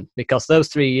now, then, because those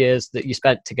 3 years that you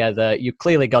spent together, you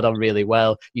clearly got on really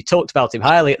well. You talked about him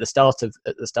highly at the start of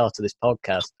this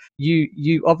podcast.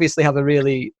 You obviously have a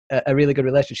really good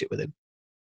relationship with him,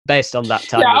 based on that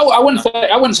time. Yeah, I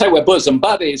wouldn't say we're bosom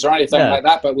buddies or anything like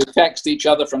that, but we text each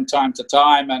other from time to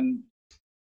time, and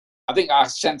I think our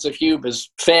sense of humour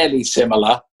is fairly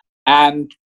similar.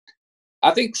 And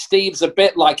I think Steve's a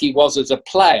bit like he was as a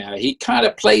player. He kind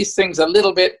of plays things a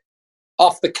little bit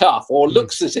off the cuff, or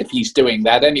looks as if he's doing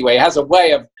that anyway. He has a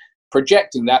way of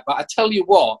projecting that. But I tell you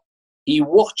what, he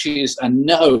watches and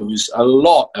knows a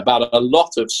lot about a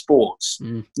lot of sports.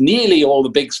 Nearly all the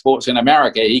big sports in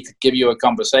America, he could give you a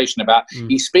conversation about.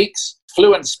 He speaks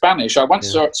fluent Spanish. I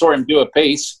once saw him do a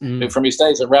piece from his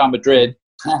days at Real Madrid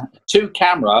to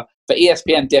camera for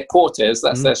ESPN Deportes,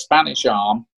 that's their Spanish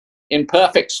arm, in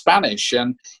perfect Spanish.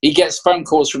 And he gets phone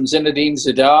calls from Zinedine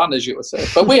Zidane, as you would say.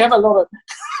 But we have a lot of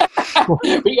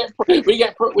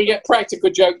we get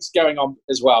practical jokes going on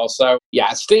as well. So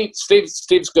yeah,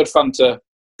 Steve's good fun to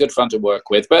work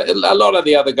with, but a lot of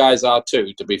the other guys are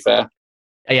too, to be fair.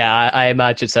 Yeah, I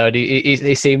imagine so. And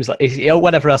he seems like,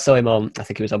 whenever I saw him on, I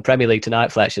think he was on Premier League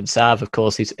Tonight, Fletch and Sav, of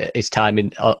course, his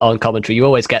time on commentary, you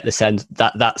always get the sense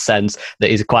that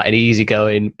he's quite an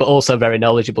easygoing, but also very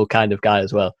knowledgeable kind of guy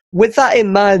as well. With that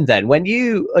in mind, then, when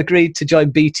you agreed to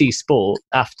join BT Sport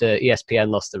after ESPN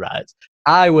lost the rights,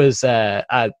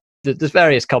 there's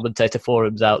various commentator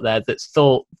forums out there that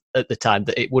thought at the time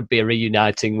that it would be a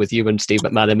reuniting with you and Steve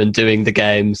McManaman doing the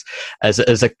games as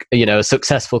a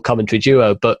successful commentary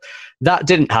duo, but that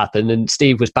didn't happen, and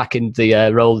Steve was back in the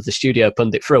role of the studio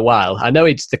pundit for a while. I know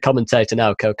he's the commentator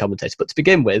now, co-commentator, but to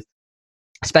begin with,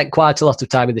 I spent quite a lot of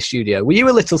time in the studio. Were you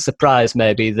a little surprised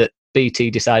maybe that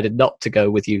BT decided not to go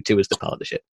with you two as the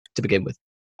partnership to begin with?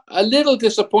 A little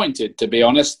disappointed, to be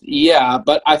honest. Yeah,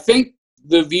 but I think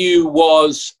the view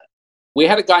was, we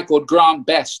had a guy called Grant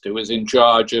Best who was in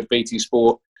charge of BT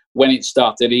Sport when it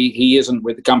started. He isn't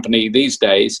with the company these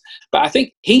days, but I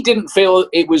think he didn't feel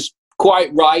it was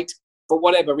quite right for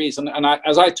whatever reason. And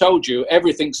as I told you,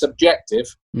 everything's subjective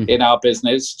in our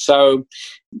business. So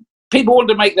people want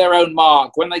to make their own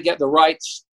mark. When they get the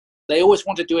rights, they always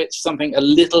want to do it something a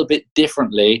little bit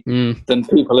differently than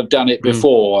people have done it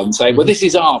before, and say, well, this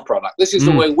is our product. This is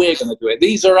the way we're going to do it.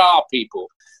 These are our people.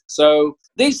 So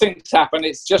these things happen.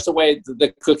 It's just the way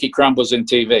the cookie crumbles in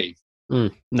TV.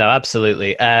 No,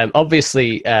 absolutely.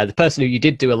 Obviously, the person who you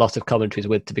did do a lot of commentaries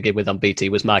with to begin with on BT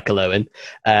was Michael Owen.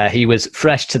 He was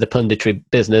fresh to the punditry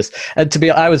business, and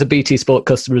I was a BT Sport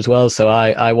customer as well, so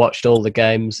I watched all the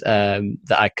games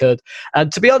that I could.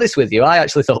 And to be honest with you, I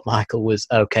actually thought Michael was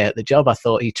okay at the job. I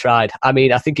thought he tried. I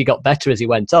mean, I think he got better as he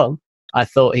went on. I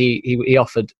thought he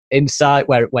offered insight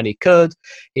when he could.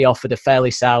 He offered a fairly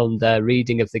sound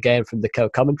reading of the game from the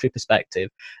co-commentary perspective.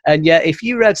 And yet, if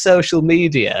you read social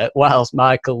media whilst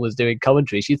Michael was doing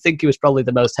commentaries, you'd think he was probably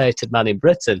the most hated man in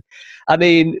Britain. I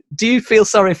mean, do you feel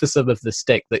sorry for some of the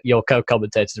stick that your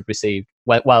co-commentators have received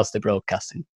whilst they're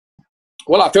broadcasting?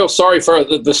 Well, I feel sorry for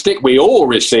the stick we all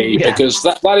receive, because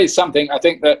that is something I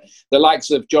think that the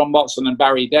likes of John Motson and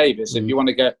Barry Davies, if you want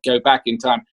to go back in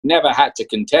time, never had to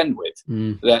contend with.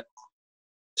 That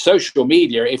social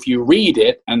media, if you read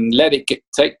it and let it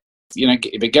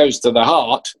if it goes to the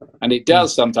heart, and it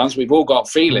does sometimes, we've all got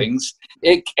feelings,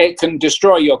 it can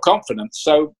destroy your confidence.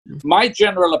 So my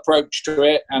general approach to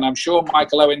it, and I'm sure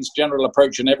Michael Owen's general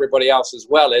approach and everybody else as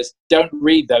well, is don't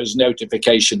read those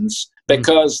notifications,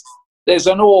 because there's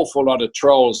an awful lot of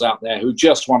trolls out there who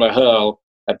just want to hurl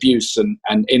abuse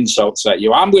and insults at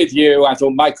you. I'm with you. I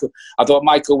thought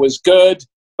Michael was good,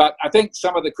 but I think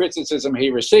some of the criticism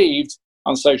he received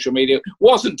on social media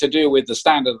wasn't to do with the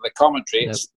standard of the commentary.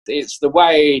 Yep. It's the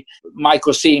way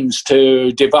Michael seems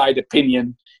to divide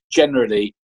opinion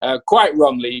generally, quite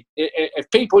wrongly. If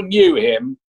people knew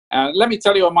him, let me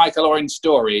tell you a Michael Owen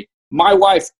story. My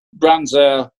wife runs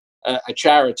a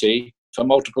charity for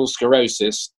multiple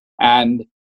sclerosis, and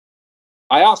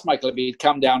I asked Michael if he'd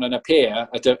come down and appear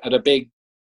at a big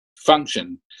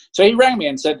function. So he rang me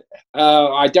and said,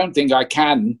 I don't think I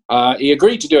can. He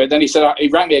agreed to do it. Then he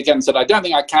rang me again and said, I don't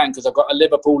think I can because I've got a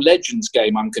Liverpool Legends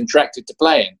game I'm contracted to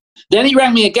play in. Then he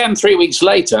rang me again 3 weeks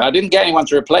later. I didn't get anyone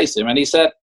to replace him. And he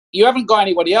said, you haven't got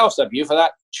anybody else, have you, for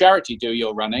that charity do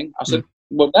you're running? I said,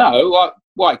 well, no.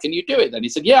 Why? Can you do it then? He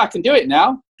said, yeah, I can do it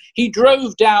now. He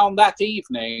drove down that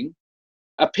evening,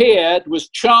 appeared, was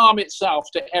charm itself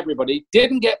to everybody,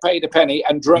 didn't get paid a penny,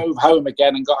 and drove home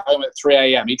again and got home at 3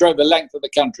 a.m. He drove the length of the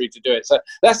country to do it. So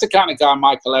that's the kind of guy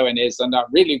Michael Owen is, and I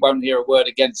really won't hear a word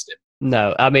against him.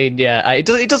 No, I mean,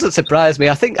 it doesn't surprise me.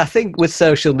 I think with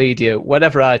social media,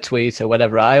 whenever I tweet or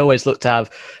whatever, I always look to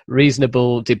have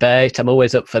reasonable debate. I'm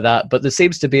always up for that. But there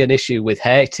seems to be an issue with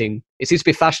hating. It seems to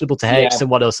be fashionable to hate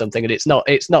someone or something, and it's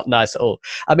not nice at all.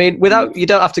 I mean, you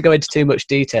don't have to go into too much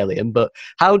detail, Ian, but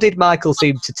how did Michael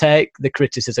seem to take the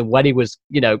criticism when he was,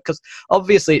 because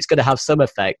obviously it's going to have some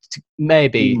effect,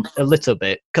 maybe a little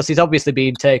bit, because he's obviously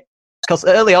being taken, because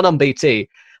early on BT,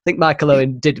 I think Michael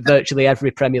Owen did virtually every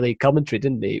Premier League commentary,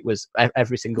 didn't he? It was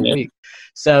every single week.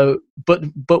 So, but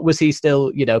was he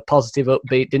still, positive,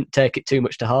 upbeat, didn't take it too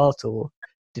much to heart, or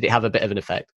did it have a bit of an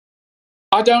effect?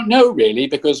 I don't know, really,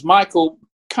 because Michael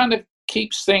kind of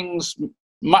keeps things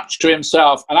much to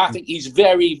himself, and I think he's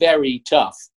very, very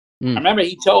tough. I remember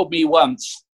he told me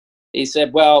once, he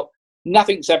said, well,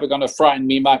 nothing's ever going to frighten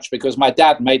me much because my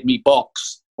dad made me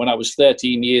box when I was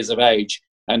 13 years of age.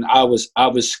 And I was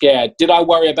scared. Did I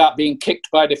worry about being kicked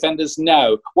by defenders?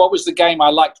 No. What was the game I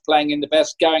liked playing in the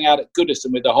best? Going out at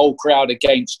Goodison with the whole crowd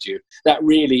against you. That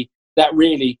really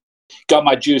got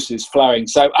my juices flowing.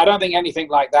 So I don't think anything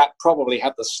like that probably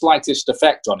had the slightest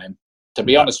effect on him, to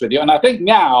be honest with you. And I think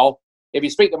now, if you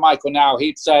speak to Michael now,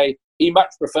 he'd say he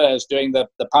much prefers doing the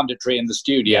punditry in the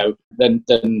studio than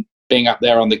being up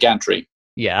there on the gantry.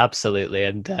 Yeah, absolutely.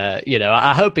 And,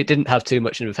 I hope it didn't have too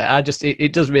much of an effect.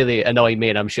 It does really annoy me,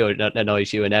 and I'm sure it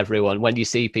annoys you and everyone, when you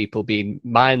see people being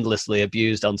mindlessly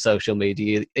abused on social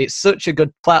media. It's such a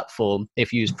good platform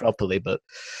if used properly, but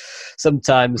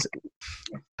sometimes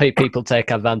people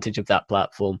take advantage of that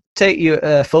platform. Take you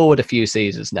forward a few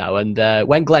seasons now, and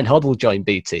when Glenn Hoddle joined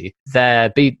BT,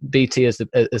 BT as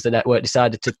the network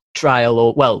decided to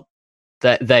trial,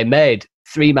 they made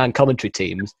 3-man commentary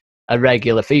teams a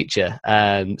regular feature.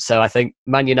 So I think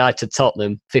Man United,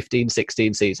 Tottenham,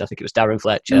 15-16 season, I think it was Darren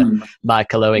Fletcher,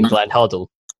 Michael Owen, Glenn Hoddle.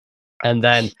 And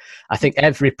then I think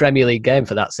every Premier League game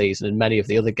for that season and many of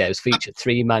the other games featured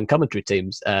 3-man commentary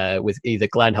teams with either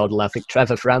Glenn Hoddle, I think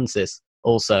Trevor Francis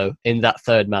also in that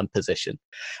 3rd-man position.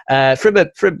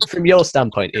 From your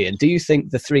standpoint, Ian, do you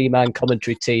think the 3-man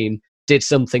commentary team did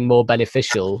something more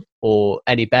beneficial or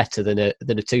any better than a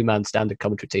 2-man standard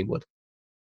commentary team would?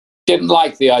 Didn't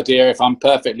like the idea, if I'm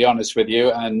perfectly honest with you,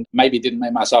 and maybe didn't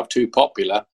make myself too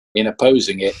popular in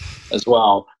opposing it as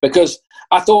well, because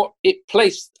I thought it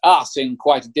placed us in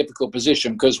quite a difficult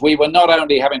position, because we were not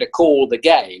only having to call the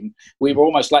game, we were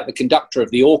almost like the conductor of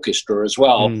the orchestra as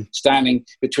well, standing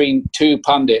between 2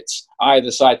 pundits either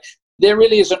side. there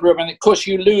really isn't room. And of course,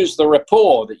 you lose the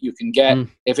rapport that you can get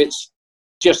if it's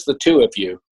just the two of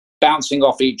you bouncing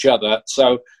off each other.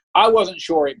 So I wasn't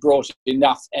sure it brought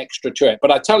enough extra to it.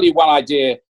 But I tell you one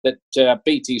idea that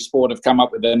BT Sport have come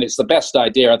up with, and it's the best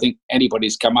idea I think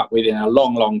anybody's come up with in a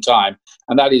long, long time,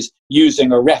 and that is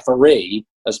using a referee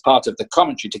as part of the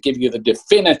commentary to give you the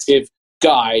definitive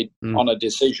guide on a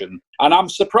decision. And I'm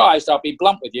surprised, I'll be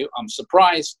blunt with you, I'm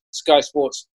surprised Sky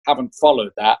Sports haven't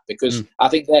followed that, because I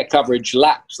think their coverage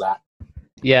lacks that.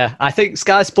 Yeah, I think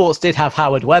Sky Sports did have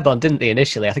Howard Webb on, didn't they,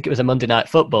 initially? I think it was a Monday Night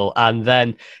Football, and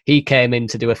then he came in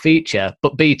to do a feature.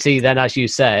 But BT then, as you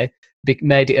say,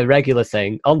 made it a regular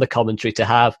thing on the commentary to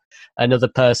have another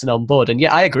person on board. And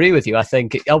yeah, I agree with you. I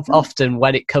think often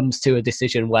when it comes to a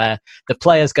decision where the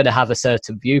player's going to have a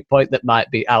certain viewpoint that might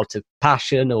be out of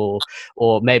passion or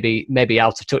maybe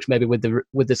out of touch, maybe with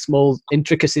the small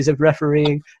intricacies of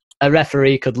refereeing, a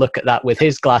referee could look at that with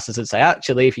his glasses and say,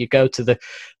 actually, if you go to the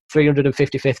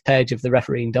 355th page of the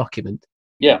refereeing document,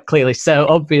 clearly. So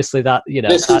obviously that,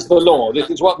 this is the law. This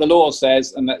is what the law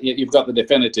says, and that you've got the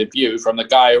definitive view from the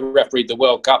guy who refereed the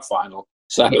World Cup final.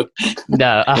 So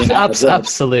no,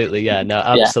 absolutely,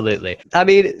 absolutely. I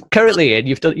mean, currently, Ian,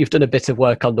 you've done a bit of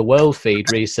work on the World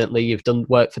Feed recently. You've done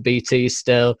work for BT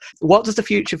still. What does the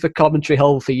future for commentary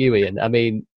hold for you, Ian? I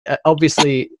mean,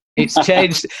 obviously it's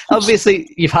changed.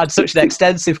 Obviously, you've had such an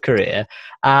extensive career,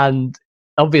 and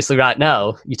obviously right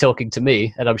now you're talking to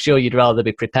me, and I'm sure you'd rather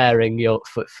be preparing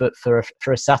for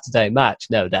a Saturday match,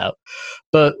 no doubt.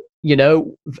 But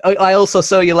I also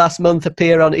saw you last month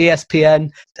appear on ESPN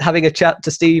having a chat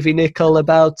to Stevie Nicol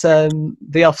about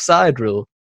the offside rule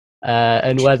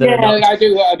and whether or not... I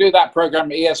do that program,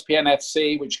 ESPN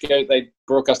FC, which they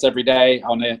broadcast every day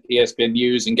on ESPN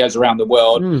News and goes around the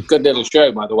world. Good little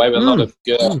show, by the way, with a lot of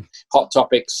hot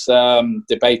topics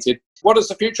debated. What does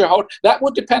the future hold? That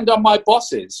would depend on my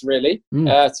bosses, really,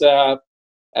 at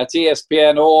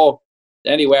ESPN or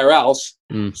anywhere else.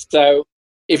 So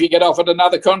if you get offered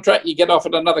another contract, you get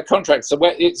offered another contract. So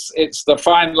it's the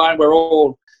fine line where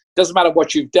doesn't matter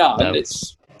what you've done. No.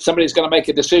 It's somebody's going to make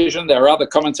a decision. There are other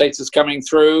commentators coming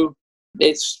through.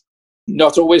 It's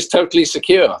not always totally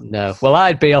secure. No. Well,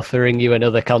 I'd be offering you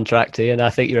another contract, Ian.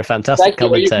 I think you're a fantastic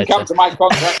commentator. You can come to my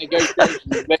contract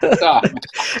negotiations next time.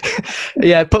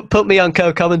 Yeah, put me on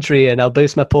co-commentary and I'll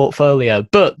boost my portfolio.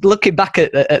 But looking back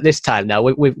at this time now,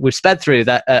 we've sped through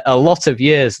that a lot of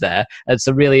years there, and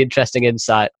some really interesting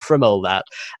insight from all that.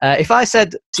 If I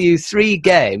said to you 3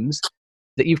 games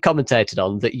that you've commentated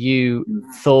on that you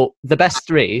thought the best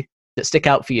 3 that stick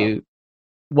out for you,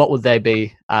 what would they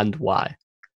be and why?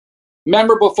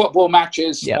 Memorable football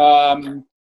matches. Yep.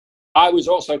 I was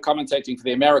also commentating for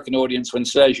the American audience when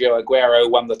Sergio Aguero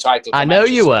won the title. I know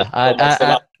you were.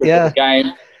 The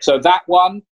game. So that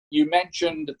one, you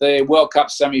mentioned the World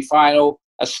Cup semi-final.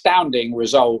 Astounding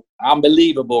result.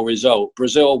 Unbelievable result.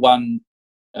 Brazil won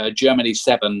Germany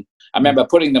 7. I remember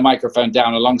putting the microphone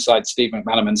down alongside Steve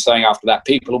McManaman saying after that,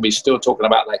 people will be still talking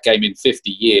about that game in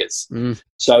 50 years.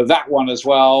 So that one as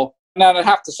well. And I'd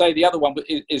have to say the other one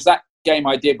is that game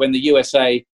I did when the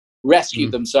USA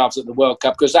rescued themselves at the World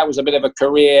Cup, because that was a bit of a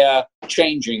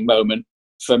career-changing moment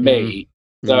for me.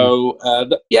 So,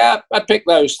 I'd pick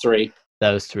those 3.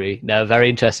 Those 3. No, very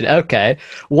interesting. Okay.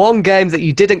 One game that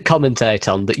you didn't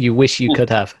commentate on that you wish you could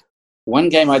have? One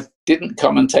game I didn't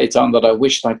commentate on that I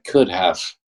wished I could have.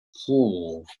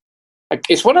 Ooh.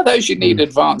 It's one of those you need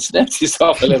advance notice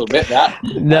of a little bit, that.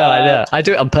 No, I know. I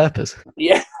do it on purpose.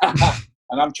 Yeah.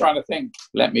 And I'm trying to think.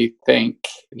 Let me think.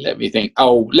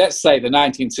 Oh, let's say the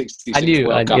 1966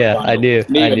 World Cup final. I knew.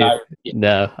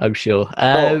 No, I'm sure.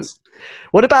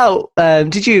 What about,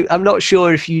 I'm not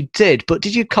sure if you did, but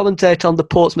did you commentate on the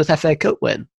Portsmouth FA Cup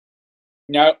win?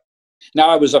 No,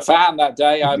 I was a fan that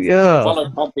day. I've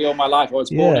followed Pompey all my life. I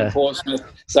was born in Portsmouth.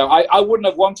 So I wouldn't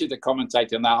have wanted to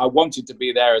commentate on that. I wanted to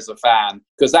be there as a fan,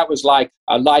 because that was like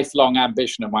a lifelong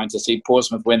ambition of mine to see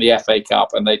Portsmouth win the FA Cup,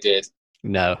 and they did.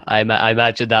 No, I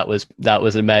imagine that was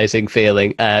an amazing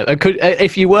feeling.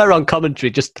 If you were on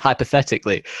commentary, just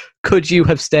hypothetically, could you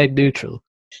have stayed neutral?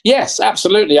 Yes,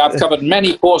 absolutely. I've covered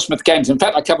many Portsmouth games. In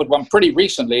fact, I covered one pretty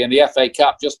recently in the FA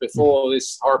Cup just before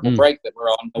this horrible break that we're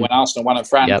on, when Arsenal won at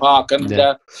Fran Park. And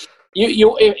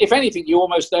you, if anything, you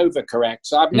almost overcorrect.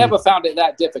 So I've never found it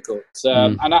that difficult.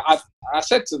 And I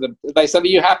said to them, they said, "Are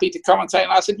you happy to commentate?"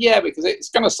 And I said, "Yeah, because it's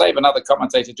going to save another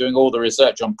commentator doing all the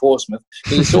research on Portsmouth,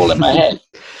 because it's all in my head."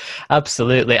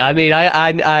 Absolutely. I mean,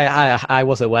 I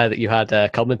was aware that you had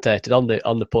commentated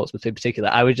on the Portsmouth in particular.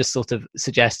 I was just sort of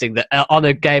suggesting that on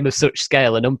a game of such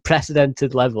scale, an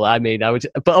unprecedented level. I mean,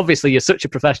 but obviously you're such a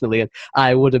professional, Ian.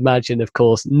 I would imagine, of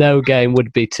course, no game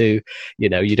would be too.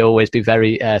 You'd always be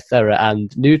very thorough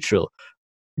and neutral.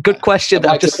 Good question.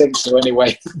 I just think so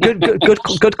anyway.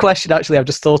 good question. Actually, I've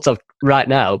just thought of right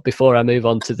now before I move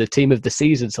on to the team of the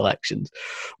season selections.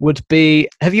 Would be: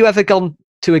 have you ever gone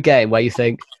to a game where you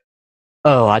think,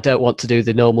 oh, I don't want to do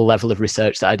the normal level of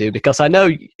research that I do? Because I know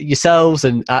yourselves,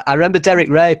 and I remember Derek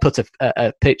Ray put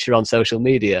a picture on social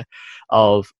media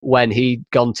of when he'd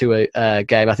gone to a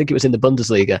game. I think it was in the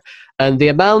Bundesliga, and the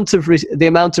amount of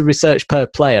research per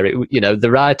player,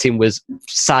 the writing was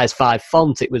size 5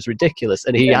 font. It was ridiculous,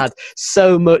 and he had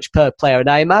so much per player. And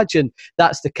I imagine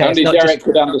that's the case. Only Derek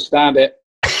could understand it.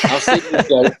 I'll see this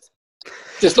though.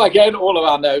 Just like in all of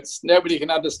our notes, nobody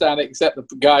can understand it except the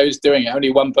guy who's doing it.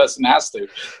 Only one person has to.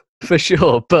 For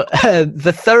sure. But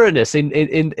the thoroughness in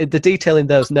the detail in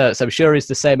those notes, I'm sure is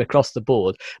the same across the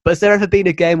board. But has there ever been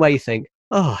a game where you think,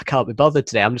 oh, I can't be bothered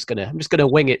today. I'm just gonna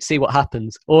wing it, see what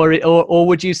happens? Or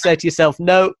would you say to yourself,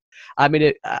 no, I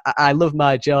mean, I love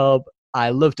my job. I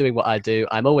love doing what I do.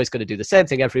 I'm always going to do the same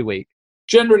thing every week.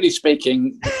 Generally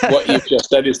speaking, what you've just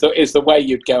said is the way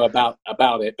you'd go about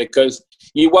it, because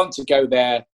you want to go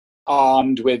there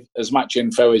armed with as much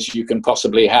info as you can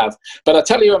possibly have. But I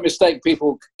tell you a mistake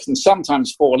people can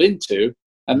sometimes fall into,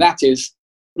 and that is,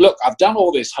 look, I've done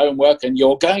all this homework and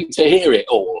you're going to hear it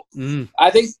all. I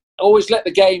think always let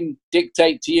the game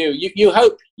dictate to you. You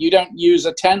hope you don't use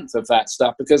a tenth of that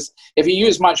stuff, because if you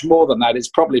use much more than that, it's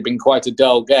probably been quite a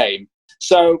dull game.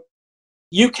 So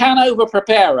you can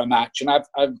over-prepare a match, and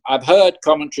I've heard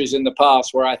commentaries in the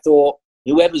past where I thought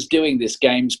whoever's doing this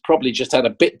game's probably just had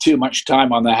a bit too much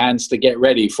time on their hands to get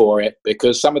ready for it,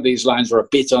 because some of these lines were a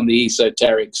bit on the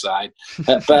esoteric side.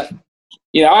 But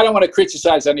I don't want to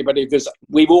criticize anybody, because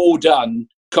we've all done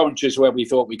commentaries where we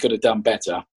thought we could have done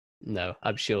better. No,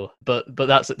 I'm sure, but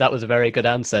that was a very good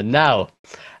answer. Now,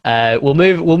 we'll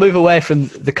move away from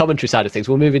the commentary side of things.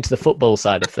 We'll move into the football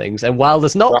side of things. And while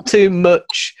there's not too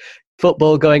much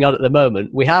football going on at the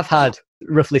moment, we have had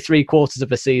roughly 3/4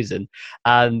 of a season,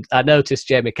 and I noticed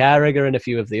Jamie Carragher and a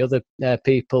few of the other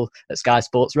people at Sky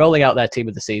Sports rolling out their team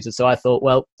of the season. So I thought,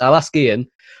 well, I'll ask Ian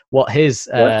what his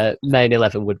main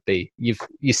 11 would be.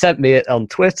 You sent me it on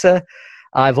Twitter.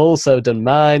 I've also done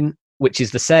mine, which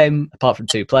is the same apart from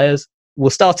 2 players.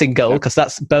 We'll start in goal, because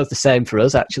that's both the same for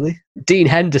us, actually. Dean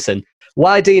Henderson.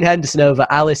 Why Dean Henderson over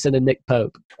Alisson and Nick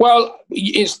Pope? Well,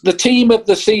 it's the team of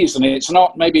the season. It's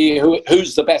not maybe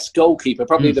who's the best goalkeeper.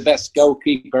 Probably the best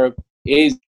goalkeeper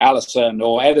is Alisson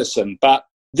or Ederson. But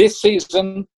this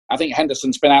season, I think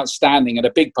Henderson's been outstanding and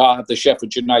a big part of the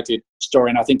Sheffield United story.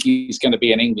 And I think he's going to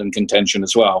be in England contention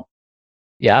as well.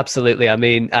 Yeah, absolutely. I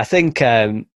mean, I think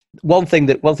one thing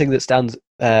that stands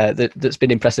that's been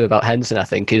impressive about Henderson, I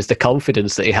think, is the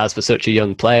confidence that he has for such a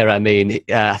young player. I mean,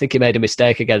 I think he made a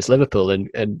mistake against Liverpool, and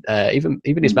even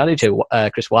his manager,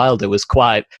 Chris Wilder, was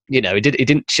quite, he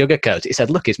didn't sugarcoat it. He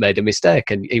said, look, he's made a mistake,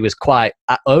 and he was quite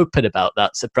open about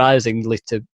that, surprisingly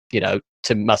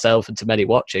to myself and to many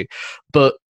watching.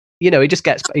 But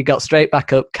he got straight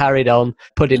back up, carried on,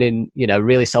 putting in,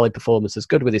 really solid performances,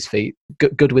 good with his feet,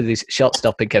 good with his shot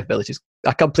stopping capabilities.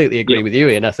 I completely agree with you,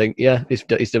 Ian. I think,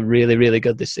 he's done really, really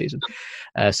good this season.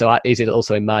 So he's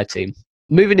also in my team.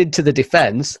 Moving into the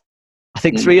defence, I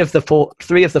think three of the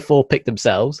four picked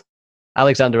themselves.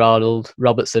 Alexander-Arnold,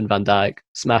 Robertson, Van Dijk,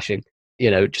 smashing.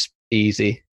 Just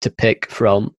easy to pick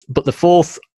from. But the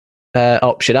fourth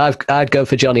option, I'd go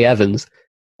for Johnny Evans.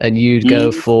 And you'd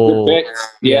go for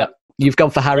you've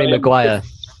gone for Harry Maguire.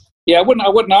 Yeah, I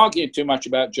wouldn't argue too much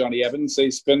about Johnny Evans.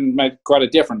 He's been made quite a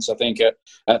difference, I think,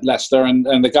 at Leicester, and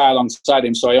the guy alongside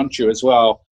him, Soyuncu, as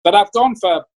well. But I've gone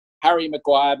for Harry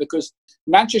Maguire because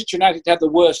Manchester United had the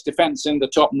worst defence in the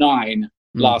top 9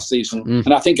 last season,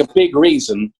 and I think a big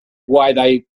reason why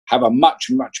they have a much,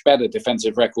 much better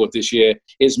defensive record this year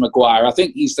is Maguire. I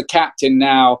think he's the captain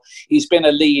now. He's been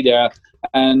a leader,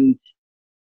 and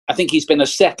I think he's been a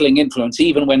settling influence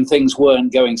even when things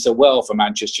weren't going so well for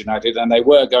Manchester United, and they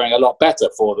were going a lot better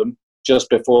for them just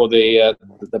before the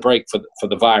break for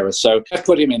the virus. So I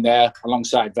put him in there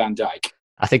alongside Van Dijk.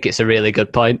 I think it's a really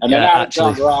good point. And then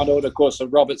Alexander-Arnold, of course,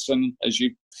 and Robertson,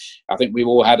 I think we've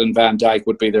all had, and Van Dijk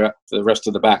would be the rest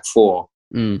of the back 4.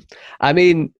 I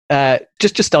mean,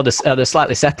 just on a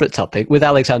slightly separate topic, with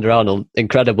Alexander-Arnold,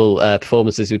 incredible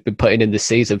performances we've been putting in this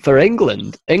season for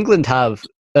England. England have,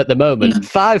 at the moment,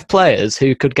 5 players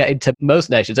who could get into most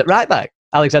nations at right back.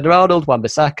 Alexander-Arnold,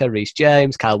 Wan-Bissaka, Reece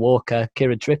James, Kyle Walker,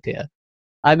 Kieran Trippier.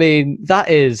 I mean, that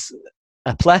is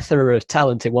a plethora of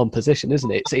talent in one position,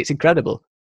 isn't it? It's incredible.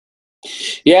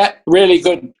 Yeah, really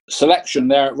good selection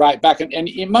there at right back. And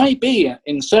it might be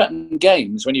in certain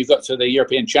games when you've got to the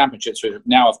European Championships, which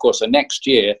now, of course, are next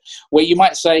year, where you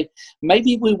might say,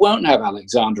 maybe we won't have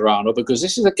Alexander-Arnold because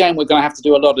this is a game we're going to have to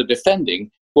do a lot of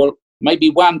defending. Well, maybe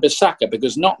Wan-Bissaka,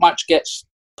 because not much gets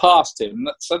past him.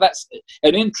 So that's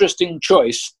an interesting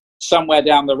choice somewhere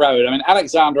down the road. I mean,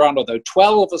 Alexander-Arnold, though,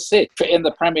 12 assists in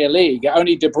the Premier League.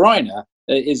 Only De Bruyne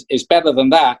is better than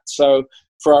that. So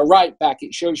for a right back,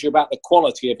 it shows you about the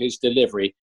quality of his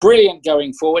delivery. Brilliant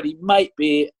going forward. He might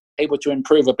be able to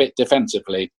improve a bit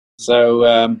defensively.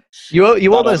 So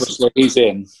you almost he's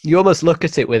in. You almost look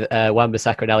at it with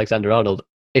Wan-Bissaka and Alexander-Arnold.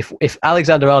 If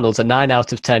Alexander-Arnold's a 9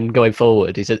 out of 10 going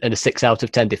forward, he's a 6 out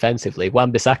of 10 defensively.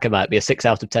 Wan-Bissaka might be a 6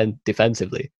 out of 10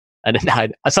 defensively, and a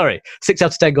 6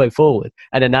 out of 10 going forward,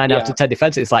 and a 9 out of 10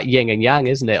 defensively. It's like yin and yang,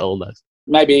 isn't it? Almost.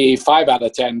 Maybe 5 out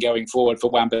of 10 going forward for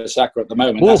Wan-Bissaka at the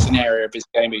moment. Ooh. That's an area of his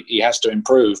game he has to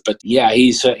improve. But yeah,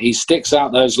 he sticks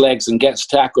out those legs and gets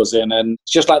tackles in. And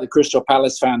it's just like the Crystal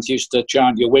Palace fans used to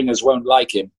chant, your wingers won't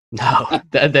like him. No,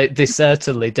 they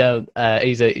certainly don't.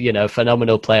 He's a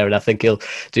phenomenal player, and I think he'll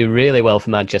do really well for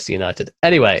Manchester United.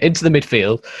 Anyway, into the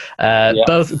midfield.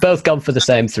 Both gone for the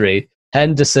same 3.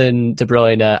 Henderson, De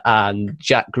Bruyne, and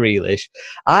Jack Grealish.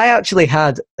 I actually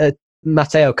had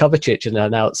Mateo Kovacic as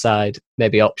an outside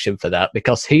maybe option for that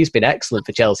because he's been excellent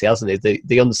for Chelsea, hasn't he?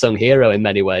 The unsung hero in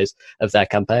many ways of their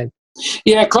campaign.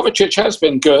 Yeah, Kovacic has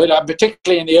been good,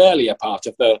 particularly in the earlier part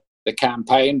of the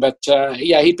campaign. But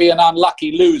he'd be an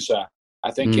unlucky loser,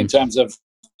 I think, in terms of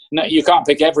you can't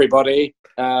pick everybody.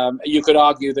 You could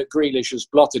argue that Grealish has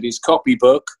blotted his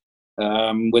copybook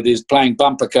with his playing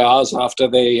bumper cars after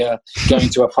the going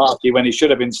to a party when he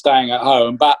should have been staying at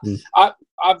home. But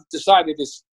I've decided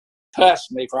this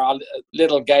personally for our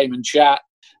little game and chat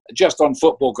just on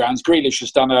football grounds. Grealish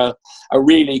has done a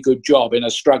really good job in a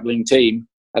struggling team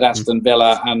at Aston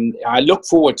Villa, and I look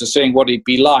forward to seeing what he'd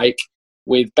be like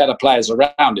with better players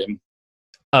around him.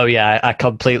 Oh yeah, I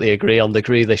completely agree on the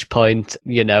Grealish point,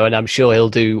 and I'm sure he'll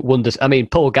do wonders. I mean,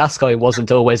 Paul Gascoigne wasn't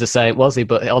always the same, was he?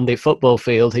 But on the football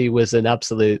field, he was an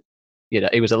absolute,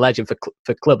 he was a legend for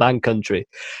club and country.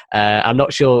 I'm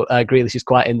not sure Grealish is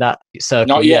quite in that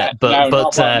circle not yet, but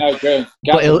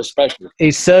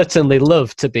he's certainly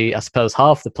loved to be, I suppose,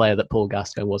 half the player that Paul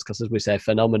Gascoigne was, because as we say,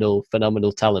 phenomenal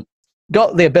talent.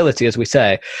 Got the ability, as we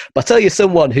say. But I'll tell you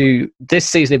someone who, this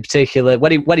season in particular,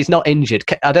 when he's not injured,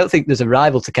 I don't think there's a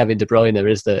rival to Kevin De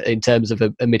Bruyne, is there, in terms of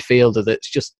a midfielder that's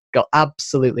just got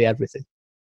absolutely everything.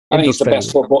 I think he's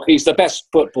the best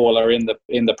footballer in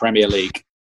the Premier League.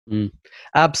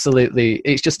 Absolutely.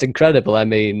 It's just incredible. I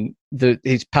mean,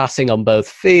 he's passing on both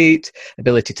feet,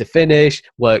 ability to finish,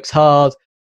 works hard.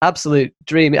 Absolute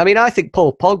dream. I mean, I think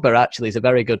Paul Pogba actually is a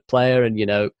very good player, and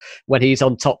when he's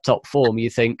on top form, you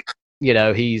think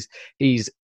he's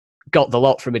got the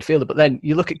lot from midfielder. But then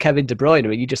you look at Kevin De Bruyne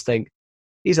and you just think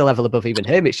he's a level above even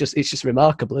him. It's just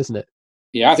remarkable, isn't it?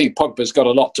 Yeah, I think Pogba's got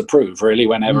a lot to prove, really,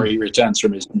 whenever he returns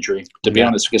from his injury, to be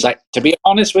honest. Because, to be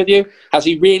honest with you, has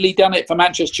he really done it for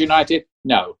Manchester United?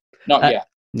 No, not yet.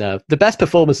 No. The best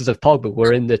performances of Pogba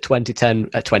were in the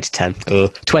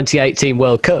 2018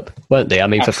 World Cup, weren't they? I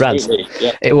mean, absolutely, for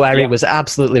France, where he was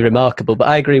absolutely remarkable. But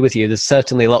I agree with you, there's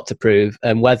certainly a lot to prove.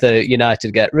 And whether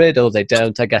United get rid or they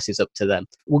don't, I guess it's up to them.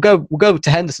 We'll go to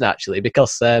Henderson, actually,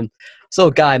 because saw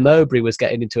Guy Mowbray was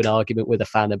getting into an argument with a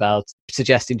fan about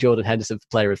suggesting Jordan Henderson for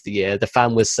Player of the Year. The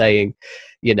fan was saying,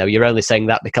 you're only saying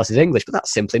that because he's English, but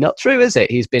that's simply not true, is it?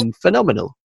 He's been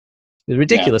phenomenal. It's a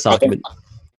ridiculous argument.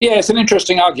 Yeah, it's an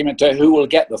interesting argument to who will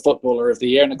get the Footballer of the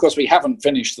Year. And of course, we haven't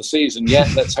finished the season yet.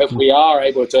 Let's hope we are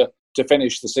able to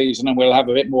finish the season and we'll have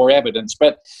a bit more evidence.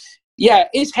 But yeah,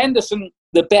 is Henderson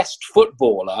the best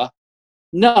footballer?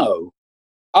 No.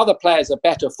 Other players are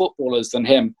better footballers than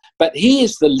him, but he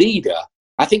is the leader.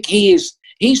 I think he's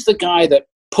the guy that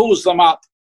pulls them up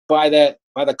by the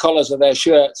collars of their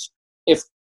shirts if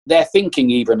they're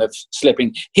thinking even of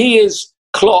slipping. He is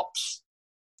Klopp's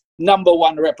number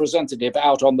one representative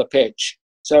out on the pitch.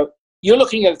 So you're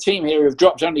looking at a team here who've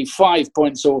dropped only 5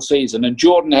 points all season, and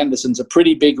Jordan Henderson's a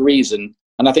pretty big reason,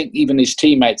 and I think even his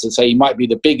teammates would say he might be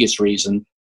the biggest reason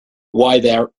why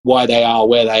they are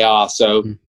where they are. So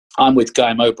I'm with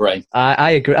Guy Mowbray.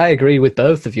 I agree with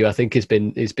both of you. I think he's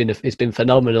been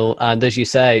phenomenal, and as you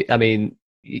say, I mean,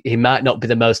 he might not be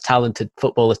the most talented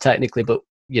footballer technically, but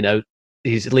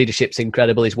his leadership's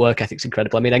incredible, his work ethic's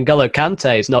incredible. I mean, N'Golo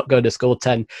Kante is not going to score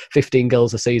 10, 15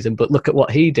 goals a season, but look at what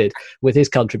he did with his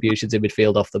contributions in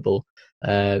midfield off the ball.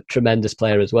 Tremendous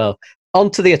player as well.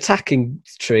 On to the attacking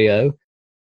trio.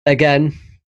 Again,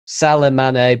 Salah,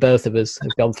 Mane, both of us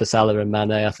have gone for Salah and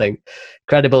Mane, I think.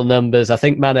 Credible numbers. I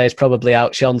think Mane's probably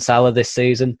outshone Salah this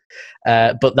season,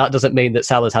 but that doesn't mean that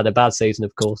Salah's had a bad season,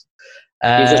 of course.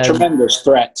 He's a tremendous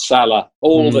threat, Salah,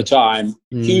 all the time.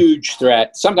 Huge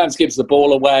threat. Sometimes gives the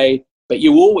ball away, but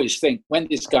you always think, when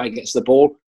this guy gets the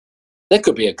ball, there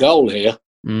could be a goal here.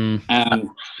 And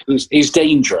he's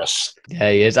dangerous.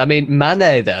 Yeah, he is. I mean,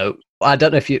 Mane, though, I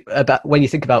don't know if when you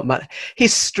think about Mane,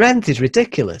 his strength is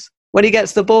ridiculous. When he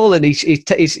gets the ball and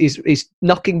he's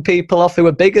knocking people off who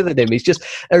are bigger than him, he's just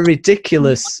a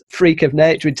ridiculous freak of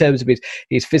nature in terms of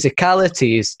his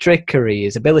physicality, his trickery,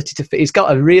 his ability to. He's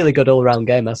got a really good all-round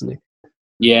game, hasn't he?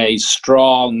 Yeah, he's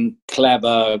strong,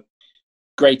 clever,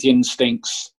 great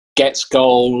instincts, gets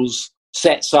goals,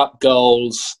 sets up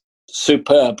goals,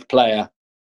 superb player.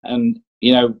 And,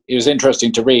 it was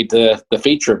interesting to read the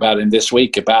feature about him this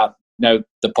week about, the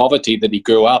poverty that he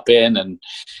grew up in, and,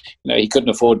 he couldn't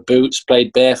afford boots,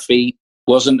 played bare feet,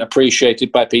 wasn't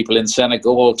appreciated by people in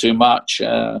Senegal too much.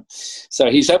 So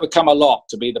he's overcome a lot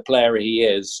to be the player he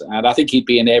is. And I think he'd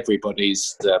be in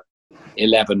everybody's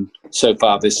 11 so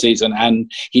far this season.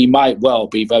 And he might well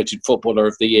be voted Footballer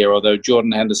of the Year, although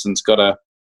Jordan Henderson's got a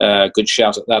good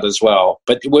shout at that as well.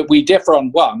 But we differ on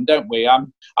one, don't we?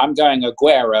 I'm going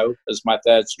Aguero as my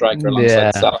third striker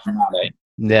alongside Salah and Mane.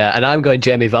 Yeah, and I'm going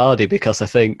Jamie Vardy because I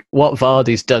think what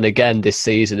Vardy's done again this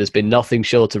season has been nothing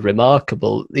short of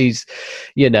remarkable. He's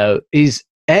like you,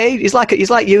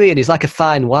 Ian. He's like a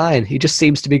fine wine. He just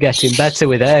seems to be getting better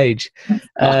with age.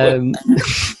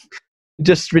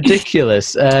 Just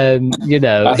ridiculous. I think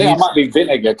I might be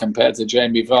vinegar compared to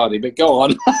Jamie Vardy, but go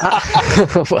on.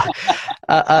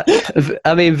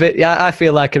 I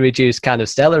feel like a reduced kind of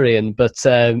Stellarian, but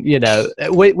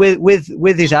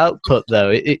with his output though,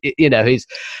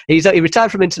 he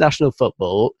retired from international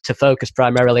football to focus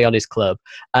primarily on his club,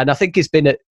 and I think he's been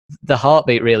at the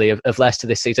heartbeat really of Leicester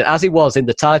this season, as he was in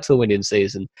the title-winning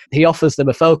season. He offers them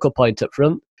a focal point up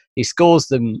front. He scores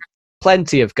them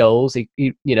plenty of goals. He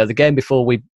the game before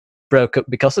we broke up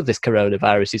because of this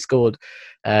coronavirus, he scored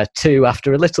 2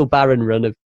 after a little barren run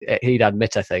of, he'd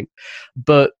admit, I think.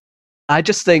 But I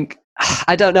just think,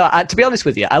 I don't know, to be honest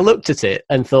with you, I looked at it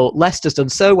and thought Leicester's done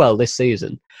so well this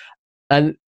season,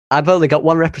 and I've only got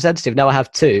one representative, now I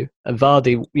have 2, and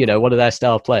Vardy, one of their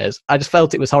star players. I just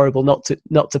felt it was horrible not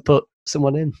to put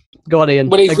someone in. Go on, Ian.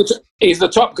 Well, he's the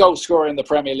top goal scorer in the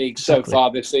Premier League so far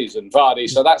this season, Vardy,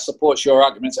 so that supports your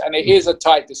arguments. And it is a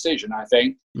tight decision, I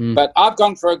think. But I've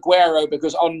gone for Aguero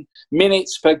because on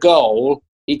minutes per goal,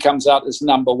 he comes out as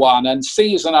number 1. And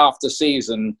season after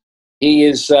season, he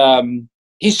is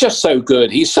he's just so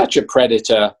good. He's such a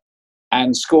predator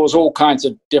and scores all kinds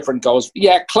of different goals.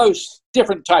 Yeah, close,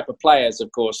 different type of players, of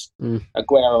course,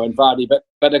 Aguero and Vardy.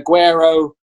 But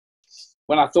Aguero,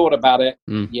 when I thought about it,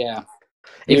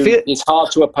 it's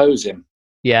hard to oppose him.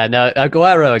 Yeah, no,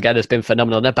 Aguero again has been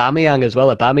phenomenal. And Aubameyang as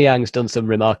well. Aubameyang's done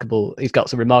he's got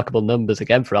some remarkable numbers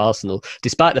again for Arsenal,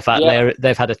 despite the fact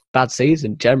they've had a bad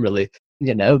season generally.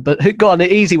 But go on,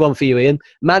 an easy one for you, Ian.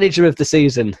 Manager of the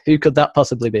season, who could that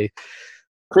possibly be?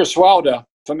 Chris Wilder,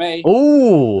 for me.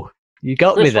 Oh, you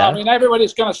got me there. I mean,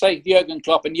 everybody's going to say Jurgen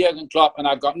Klopp, and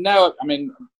I've got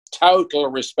total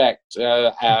respect.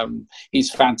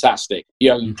 He's fantastic,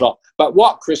 Jurgen Klopp. But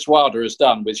what Chris Wilder has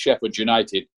done with Sheffield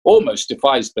United almost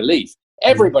defies belief.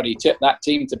 Everybody tipped that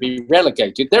team to be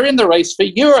relegated. They're in the race for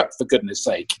Europe, for goodness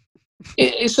sake.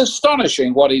 It's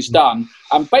astonishing what he's done.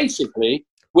 And basically,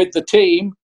 with the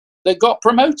team, they got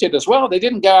promoted as well. They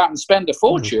didn't go out and spend a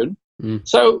fortune.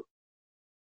 So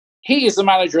he is the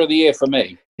manager of the year for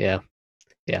me. Yeah.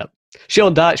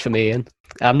 Sean Dyche for me, Ian.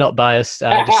 I'm not biased.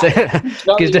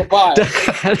 He's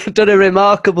done a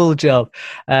remarkable job.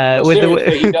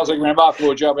 He does a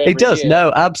remarkable job every He does. year.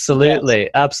 No, absolutely.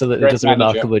 Absolutely Great does a manager.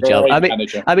 remarkable Great job.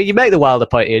 manager. I mean, you make the Wilder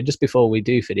point here, just before we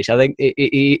do finish. I think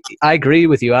I agree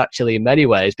with you, actually, in many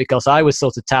ways, because I was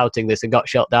sort of touting this and got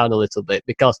shot down a little bit,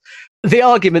 because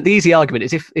the easy argument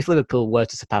is if Liverpool were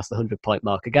to surpass the 100-point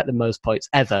mark and get the most points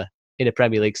ever in a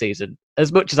Premier League season,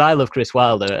 as much as I love Chris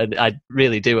Wilder, and I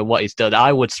really do, and what he's done,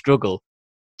 I would struggle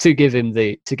to give him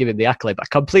the accolade. But I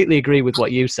completely agree with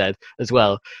what you said as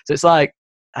well. So it's like,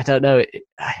 I don't know,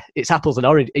 it's apples and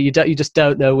oranges. You just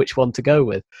don't know which one to go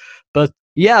with. But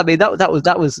yeah, I mean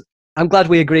that was. I'm glad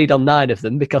we agreed on 9 of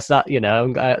them, because that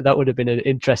that would have been an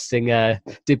interesting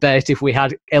debate if we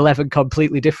had 11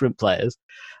 completely different players.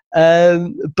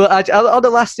 But on a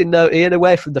lasting note, Ian,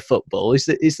 away from the football, is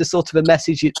the sort of a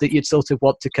message that you'd sort of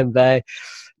want to convey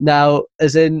now,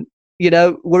 as in,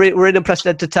 we're in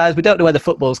unprecedented times. We don't know when the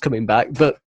football's coming back,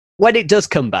 but when it does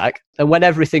come back, and when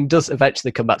everything does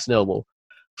eventually come back to normal,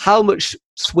 how much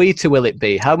sweeter will it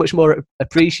be? How much more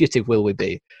appreciative will we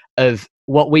be of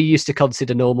what we used to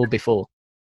consider normal before?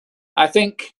 I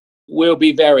think we'll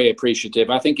be very appreciative.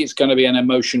 I think it's going to be an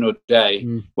emotional day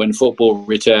when football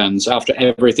returns after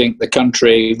everything the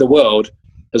country, the world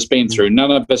has been through.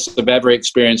 None of us have ever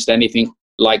experienced anything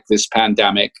like this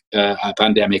pandemic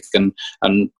and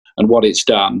what it's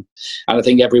done. And I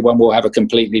think everyone will have a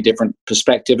completely different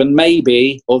perspective. And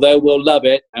maybe, although we'll love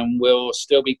it and we'll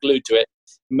still be glued to it,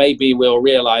 maybe we'll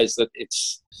realize that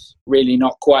it's really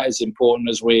not quite as important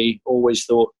as we always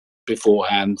thought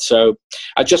beforehand. So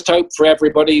I just hope for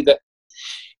everybody that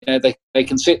they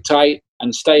can sit tight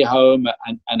and stay home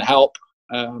and help.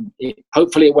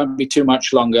 Hopefully it won't be too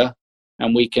much longer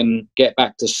and we can get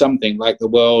back to something like the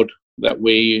world that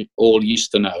we all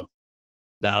used to know.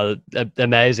 No,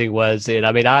 amazing words, Ian.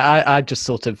 I mean, I just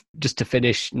just to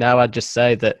finish now, I'd just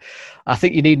say that I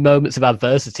think you need moments of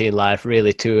adversity in life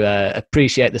really to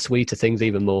appreciate the sweeter things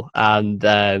even more. And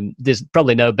there's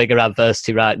probably no bigger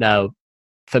adversity right now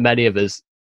for many of us,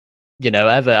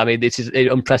 ever. I mean, this is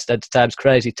unprecedented times,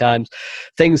 crazy times,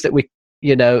 things that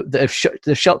that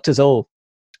have shocked us all.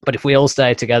 But if we all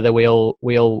stay together, we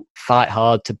all fight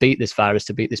hard to beat this virus,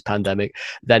 to beat this pandemic,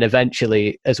 then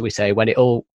eventually, as we say, when it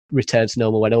all returns to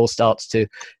normal, when it all starts to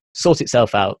sort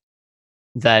itself out,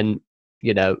 then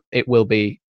it will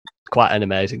be quite an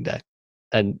amazing day.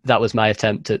 And that was my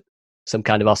attempt at some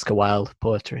kind of Oscar Wilde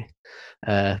poetry,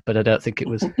 but I don't think it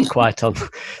was quite on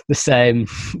the same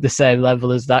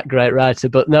level as that great writer.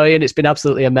 But no, Ian, it's been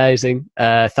absolutely amazing.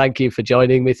 Thank you for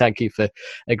joining me. Thank you for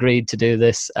agreeing to do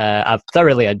this. I've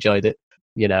thoroughly enjoyed it.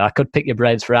 I could pick your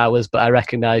brains for hours, but I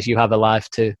recognise you have a life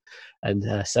too. And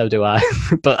so do I.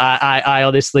 But I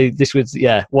honestly, this was,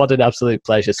 what an absolute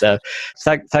pleasure. So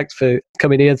thanks for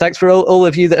coming in. Thanks for all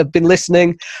of you that have been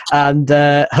listening. And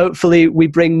hopefully we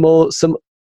bring more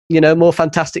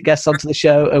fantastic guests onto the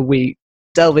show and we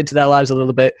delve into their lives a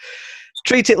little bit.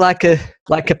 Treat it like a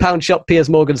pound shop Piers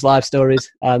Morgan's life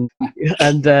stories. And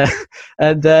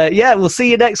we'll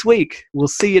see you next week.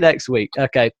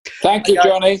 Okay. Thank you,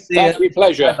 Johnny. Thank you.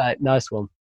 Pleasure. Bye-bye. Nice one.